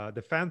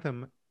the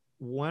Phantom,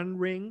 one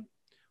ring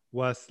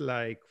was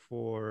like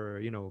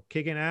for,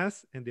 kicking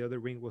ass, and the other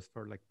ring was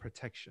for like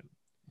protection.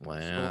 Wow.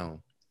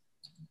 So,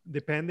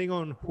 depending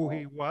on who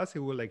he was, he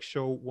will like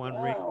show one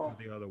ring or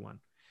the other one.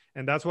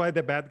 And that's why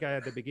the bad guy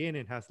at the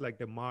beginning has like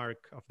the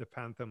mark of the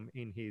Phantom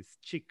in his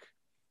cheek.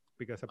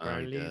 Because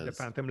apparently the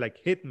Phantom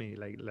hit me,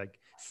 like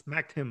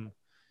smacked him.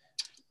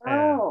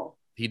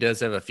 He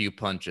does have a few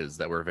punches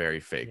that were very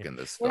fake in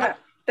this film. Yeah.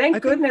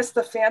 Thank goodness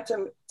the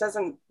Phantom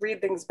doesn't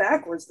read things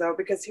backwards, though,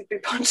 because he'd be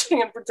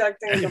punching and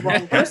protecting the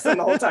wrong person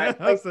the whole time.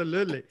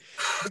 Absolutely.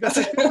 Because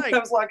I feel like I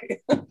was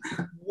lucky.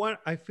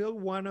 I feel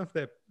one of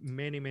the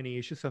many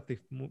issues of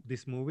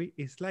this movie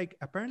is like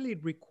apparently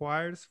it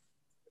requires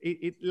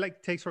it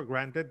like takes for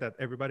granted that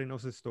everybody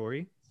knows the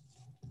story.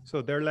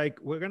 So they're like,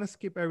 we're gonna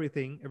skip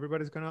everything.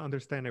 Everybody's gonna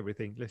understand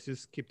everything. Let's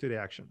just skip to the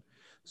action.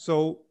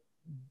 So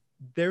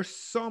there's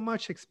so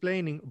much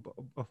explaining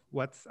of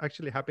what's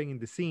actually happening in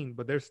the scene,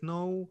 but there's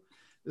no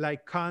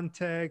like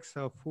context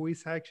of who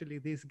is actually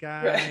this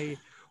guy.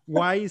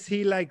 Why is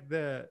he like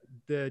the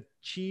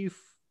chief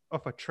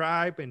of a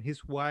tribe and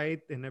he's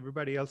white and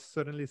everybody else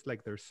suddenly is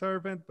like their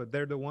servant, but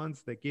they're the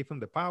ones that give him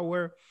the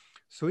power.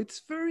 So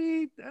it's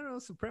very, I don't know,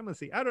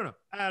 supremacy. I don't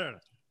know.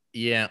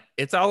 Yeah,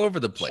 it's all over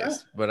the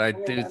place. Sure. But I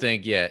do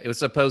think, it was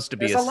supposed to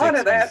be There's a lot 60s,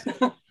 of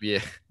that. Yeah.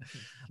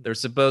 There's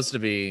supposed to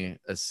be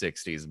a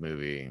 60s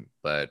movie,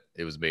 but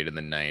it was made in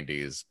the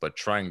 90s, but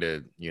trying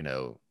to,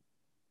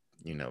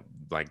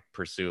 like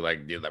pursue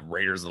like the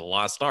Raiders of the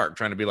Lost Ark,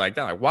 trying to be like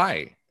that. Like,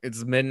 why?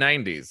 It's mid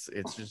 90s.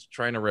 It's just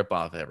trying to rip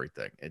off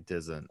everything. It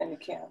doesn't. And you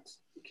can't.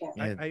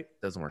 It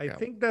doesn't work out. I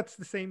think that's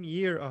the same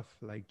year of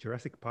like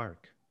Jurassic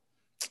Park.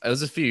 It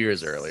was a few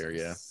years earlier,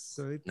 yeah.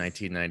 So it's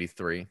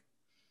 1993.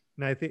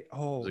 And I think, it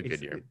was a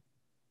good year.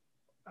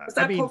 Was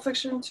that Pulp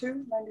Fiction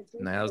too?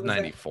 93? No, that was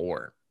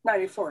 94.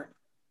 94.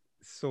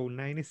 So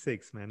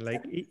 96, man.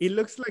 Like it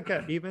looks like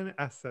even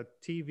as a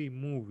TV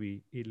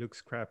movie, it looks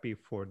crappy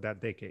for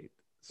that decade.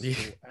 So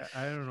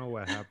I don't know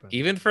what happened.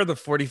 Even for the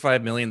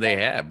 45 million they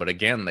had, but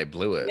again, they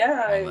blew it.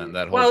 Yeah,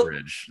 that whole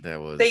bridge.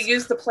 That was. They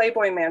used the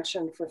Playboy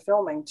Mansion for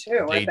filming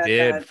too. They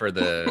did for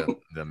the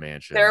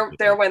mansion.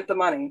 There went the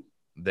money.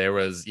 There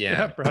was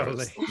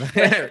probably.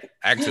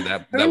 Actually,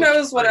 that who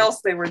knows what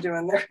else they were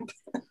doing there.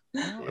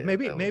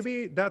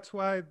 Maybe that's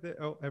why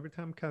every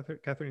time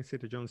Catherine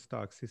Zeta-Jones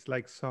talks, it's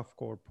like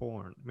softcore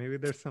porn. Maybe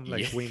there's some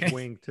like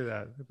wink to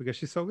that, because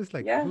she's always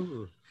like,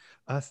 ooh,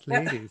 us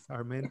ladies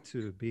are meant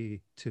to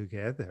be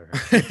together.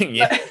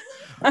 Yeah,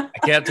 I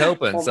kept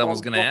hoping something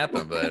was gonna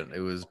happen, but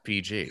it was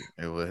PG.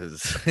 It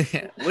was,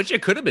 which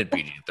it could have been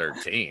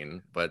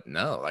PG-13, but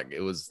no, like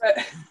it was.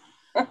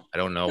 I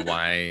don't know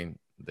why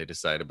they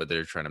decided, but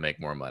they're trying to make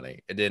more money.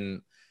 It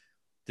didn't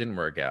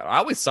work out. I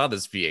always saw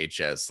this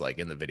VHS like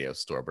in the video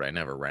store, but I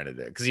never rented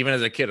it, because even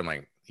as a kid I'm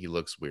like, he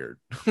looks weird.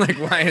 Like,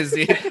 why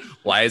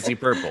is he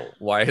purple?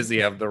 Why does he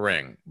have the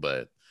ring?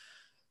 But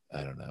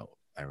I don't know.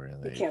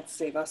 He can't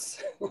save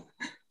us.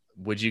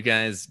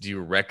 Do you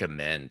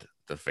recommend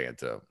The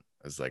Phantom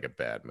as like a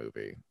bad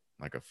movie,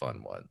 like a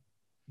fun one?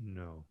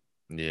 No.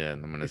 Yeah,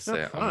 I'm gonna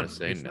say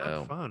it's no.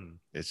 Not fun.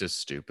 It's just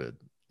stupid.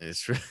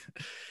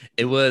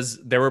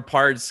 There were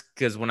parts,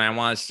 because when I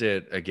watched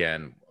it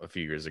again a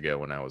few years ago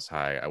when I was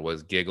high, I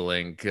was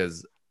giggling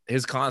because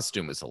his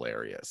costume was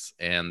hilarious,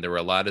 and there were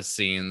a lot of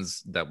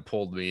scenes that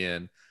pulled me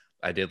in.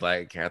 I did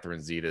like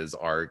Catherine Zeta's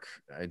arc.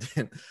 I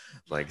did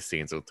like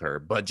scenes with her,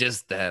 but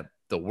just that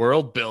the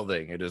world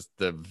building,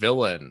 the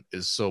villain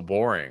is so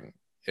boring.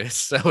 It's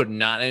so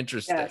not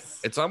interesting. Yes.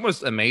 It's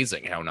almost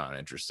amazing how not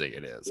interesting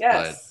it is.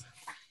 Yes.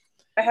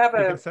 But I have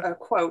a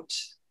quote.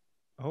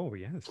 Oh,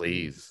 yes.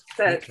 Please.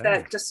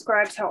 That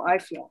describes how I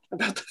feel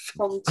about the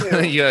film,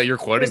 too. Yeah, you're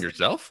quoting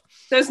yourself?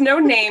 There's no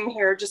name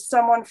here. Just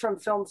someone from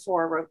Film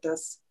 4 wrote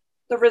this.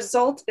 The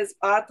result is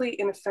oddly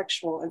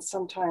ineffectual and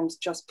sometimes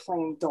just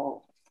plain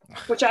dull.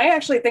 Which I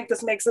actually think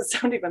this makes it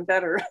sound even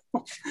better.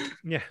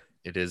 Yeah.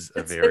 It is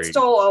it's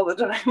dull all the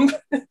time.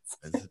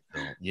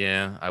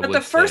 Yeah, but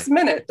the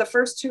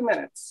first 2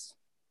 minutes.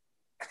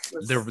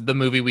 The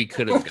movie we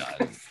could have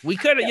gotten.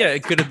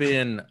 It could have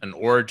been an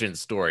origin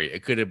story.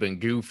 It could have been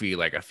goofy,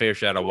 like a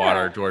fish out of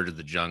water, George of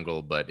the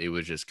Jungle, but it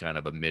was just kind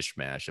of a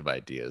mishmash of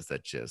ideas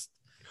that just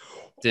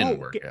didn't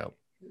work out.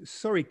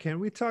 Sorry, can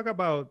we talk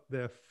about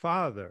the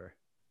father?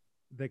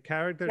 The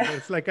character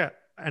that's like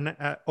an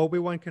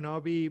Obi-Wan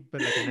Kenobi, but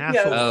like an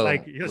asshole. Oh,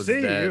 like,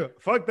 you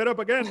fucked it up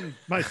again,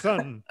 my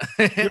son.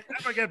 You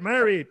never get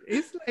married.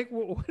 It's like,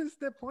 what is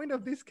the point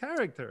of this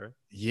character?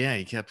 Yeah,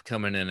 he kept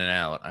coming in and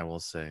out. I will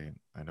say,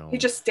 He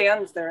just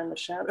stands there in the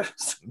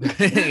shadows.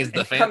 He's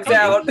the Phantom. Comes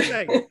out.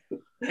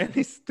 And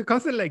he's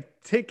constantly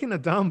like taking a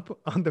dump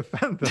on the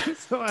Phantom.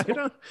 So I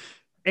don't.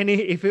 And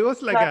if it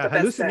was like a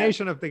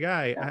hallucination of the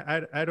guy,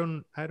 I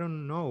don't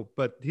know.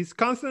 But he's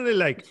constantly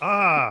like,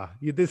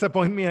 you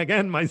disappoint me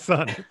again, my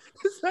son.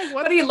 It's like,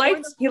 but he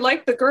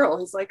liked the girl.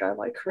 He's like, I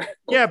like her.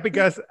 Yeah,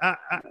 because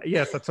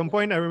yes, at some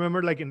point I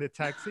remember like in the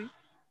taxi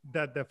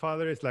that the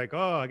father is like,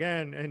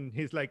 again, and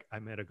he's like, I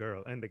met a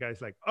girl, and the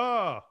guy's like,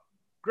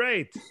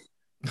 great.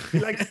 He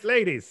likes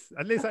ladies.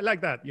 At least I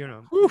like that,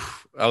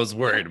 Oof. I was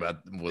worried about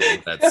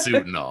with that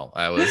suit and all.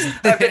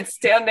 I've been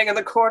standing in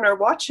the corner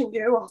watching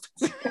you all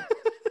the time.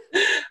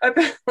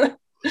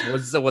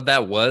 Was what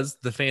that was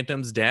the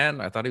Phantom's dad?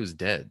 I thought he was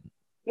dead.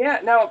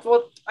 Yeah, no,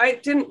 well, I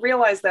didn't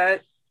realize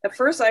that at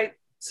first.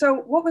 So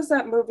what was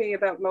that movie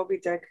about Moby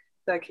Dick?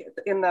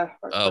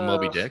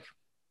 Moby Dick?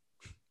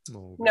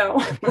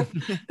 No,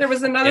 there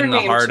was another name.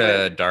 In the Heart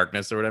of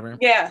Darkness or whatever.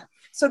 Yeah.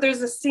 So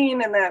there's a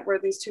scene in that where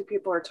these two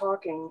people are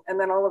talking, and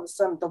then all of a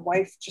sudden the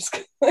wife just,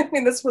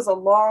 this was a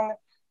long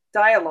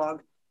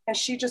dialogue, and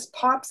she just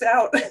pops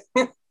out.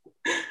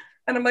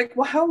 And I'm like,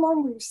 well, how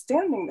long were you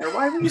standing there?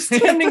 Why were you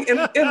standing in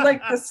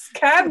like this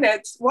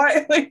cabinet?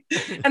 Why?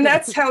 And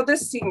that's how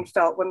this scene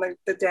felt when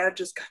the dad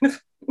just kind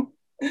of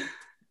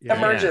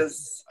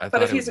emerges.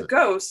 But if he's a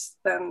ghost,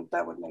 then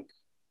that would make.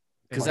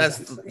 Because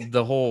that's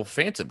the whole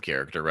Phantom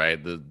character,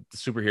 right? The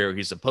superhero,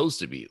 he's supposed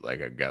to be like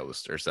a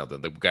ghost or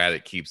something. The guy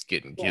that keeps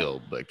getting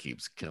killed but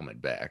keeps coming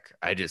back.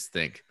 I just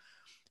think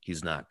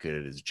he's not good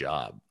at his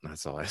job.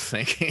 That's all I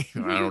think.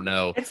 I don't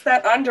know. It's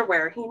that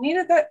underwear. He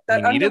needed that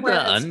underwear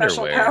and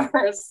special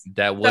powers.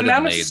 That would have made the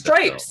amount of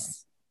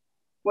stripes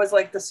was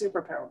like the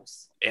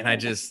superpowers. And I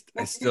just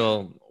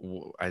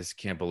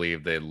can't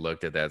believe they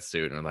looked at that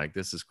suit and were like,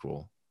 this is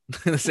cool.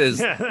 this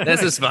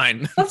is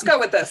fine. Let's go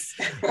with this.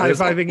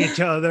 High-fiving each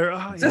other.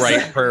 Oh,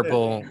 bright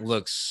purple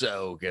looks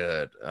so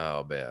good.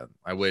 Oh man,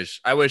 I wish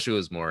it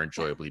was more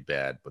enjoyably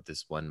bad, but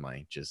this one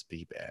might just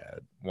be bad.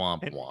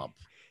 Womp womp.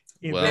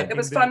 Well, it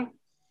was fun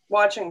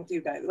watching with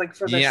you guys. Like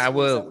for this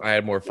I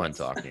had more fun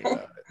talking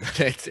about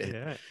it.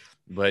 Yeah.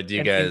 But do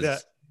you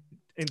guys?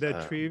 In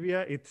the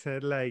trivia, it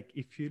said like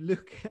if you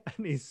look at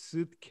his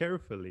suit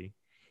carefully,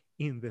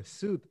 in the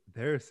suit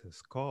there's a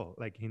skull,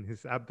 like in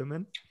his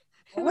abdomen.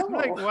 I'm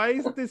like, why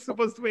is this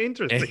supposed to be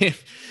interesting?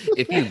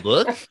 If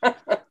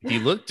you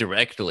look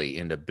directly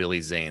into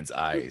Billy Zane's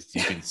eyes,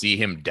 you can see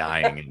him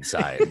dying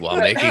inside while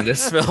making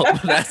this film.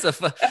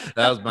 That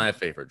was my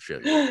favorite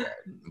trivia.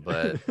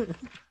 But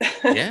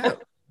yeah,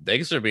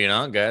 thanks for being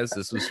on, guys.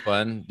 This was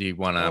fun. Do you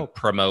want to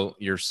promote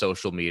your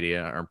social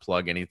media or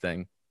plug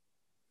anything?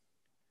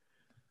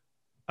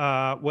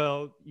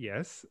 Well,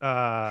 yes.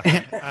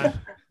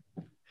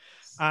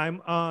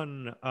 I'm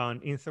on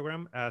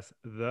Instagram as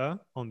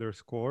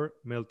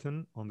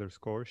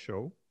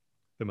 _Milton_show,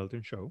 The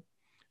Milton Show.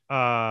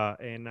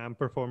 And I'm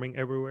performing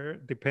everywhere,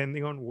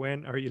 depending on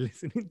when are you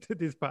listening to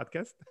this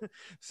podcast.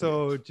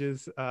 So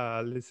just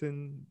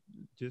listen,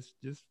 just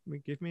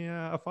give me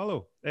a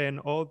follow. And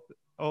all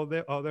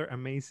the other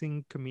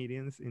amazing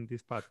comedians in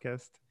this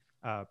podcast,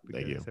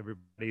 because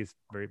everybody is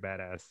very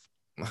badass.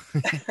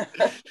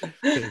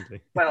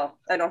 Well,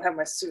 I don't have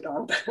my suit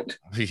on, but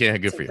yeah,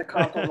 good for you. The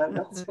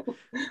compliment.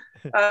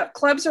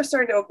 Clubs are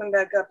starting to open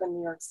back up in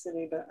New York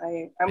City, but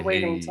I'm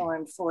waiting until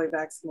I'm fully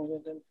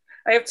vaccinated. And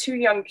I have 2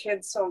 young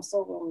kids, so I'm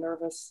still a little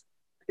nervous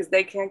because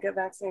they can't get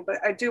vaccinated.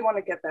 But I do want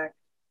to get back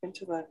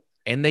into the.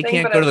 And they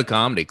can't go to the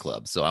comedy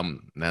club, so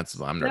I'm nervous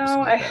about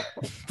that.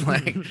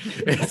 Like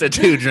it's a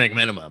 2-drink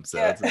minimum, so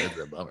it's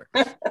a bummer.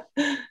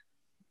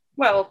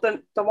 Well,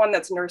 the one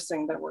that's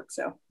nursing that works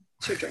out.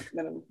 2-drink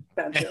minimum,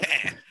 bad joke.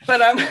 But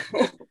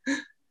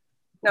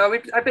no,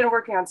 I've been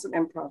working on some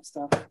improv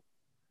stuff.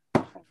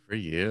 For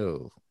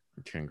you,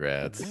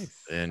 congrats!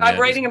 Nice. And I'm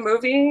writing a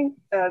movie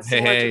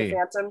similar to The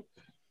Phantom.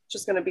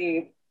 Just going to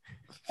be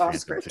off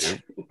script.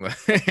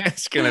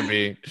 It's going to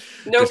be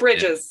no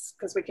bridges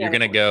because we can't. You're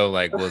going to go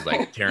like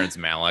Terrence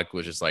Malick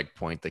was just like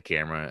point the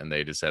camera and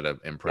they just had to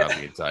improv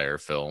the entire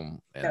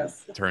film. And it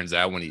turns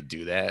out when you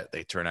do that,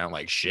 they turn out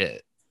like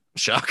shit.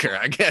 Shocker,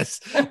 I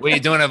guess. When you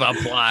don't have a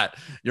plot,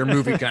 your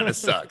movie kind of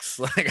sucks.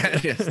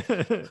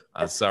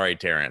 I'm sorry,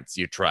 Terrence.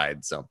 You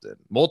tried something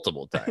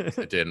multiple times.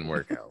 It didn't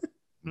work out.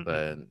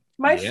 But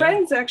my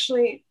friends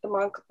actually, the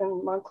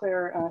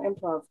Montclair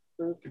improv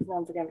group,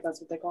 I'm forgetting if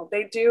that's what they call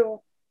it.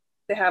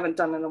 They haven't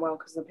done it in a while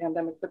because of the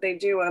pandemic, but they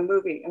do an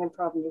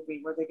improv movie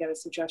where they get a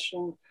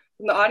suggestion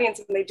from the audience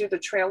and they do the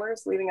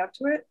trailers leading up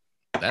to it.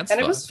 And fun.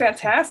 It was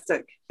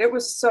fantastic. It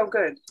was so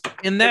good.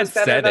 In that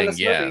setting,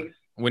 movie.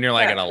 When you're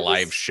like at a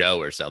live show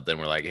or something,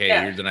 we're like, hey,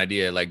 here's an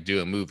idea, like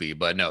do a movie.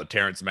 But no,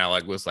 Terrence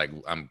Malick was like,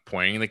 I'm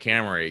pointing the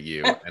camera at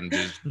you and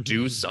just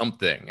do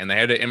something. And they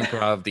had to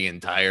improv the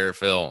entire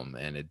film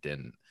and it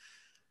didn't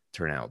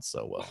turn out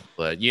so well.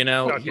 But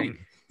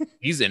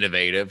he's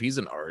innovative. He's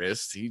an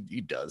artist. He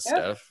does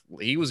stuff.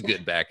 He was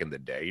good back in the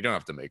day. You don't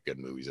have to make good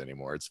movies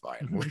anymore. It's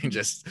fine.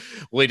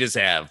 We just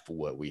have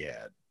what we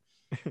had.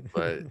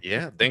 But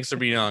yeah, thanks for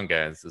being on,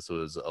 guys. This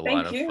was a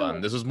lot of fun.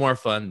 This was more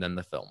fun than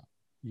the film.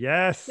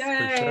 Yes.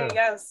 Yay,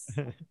 yes.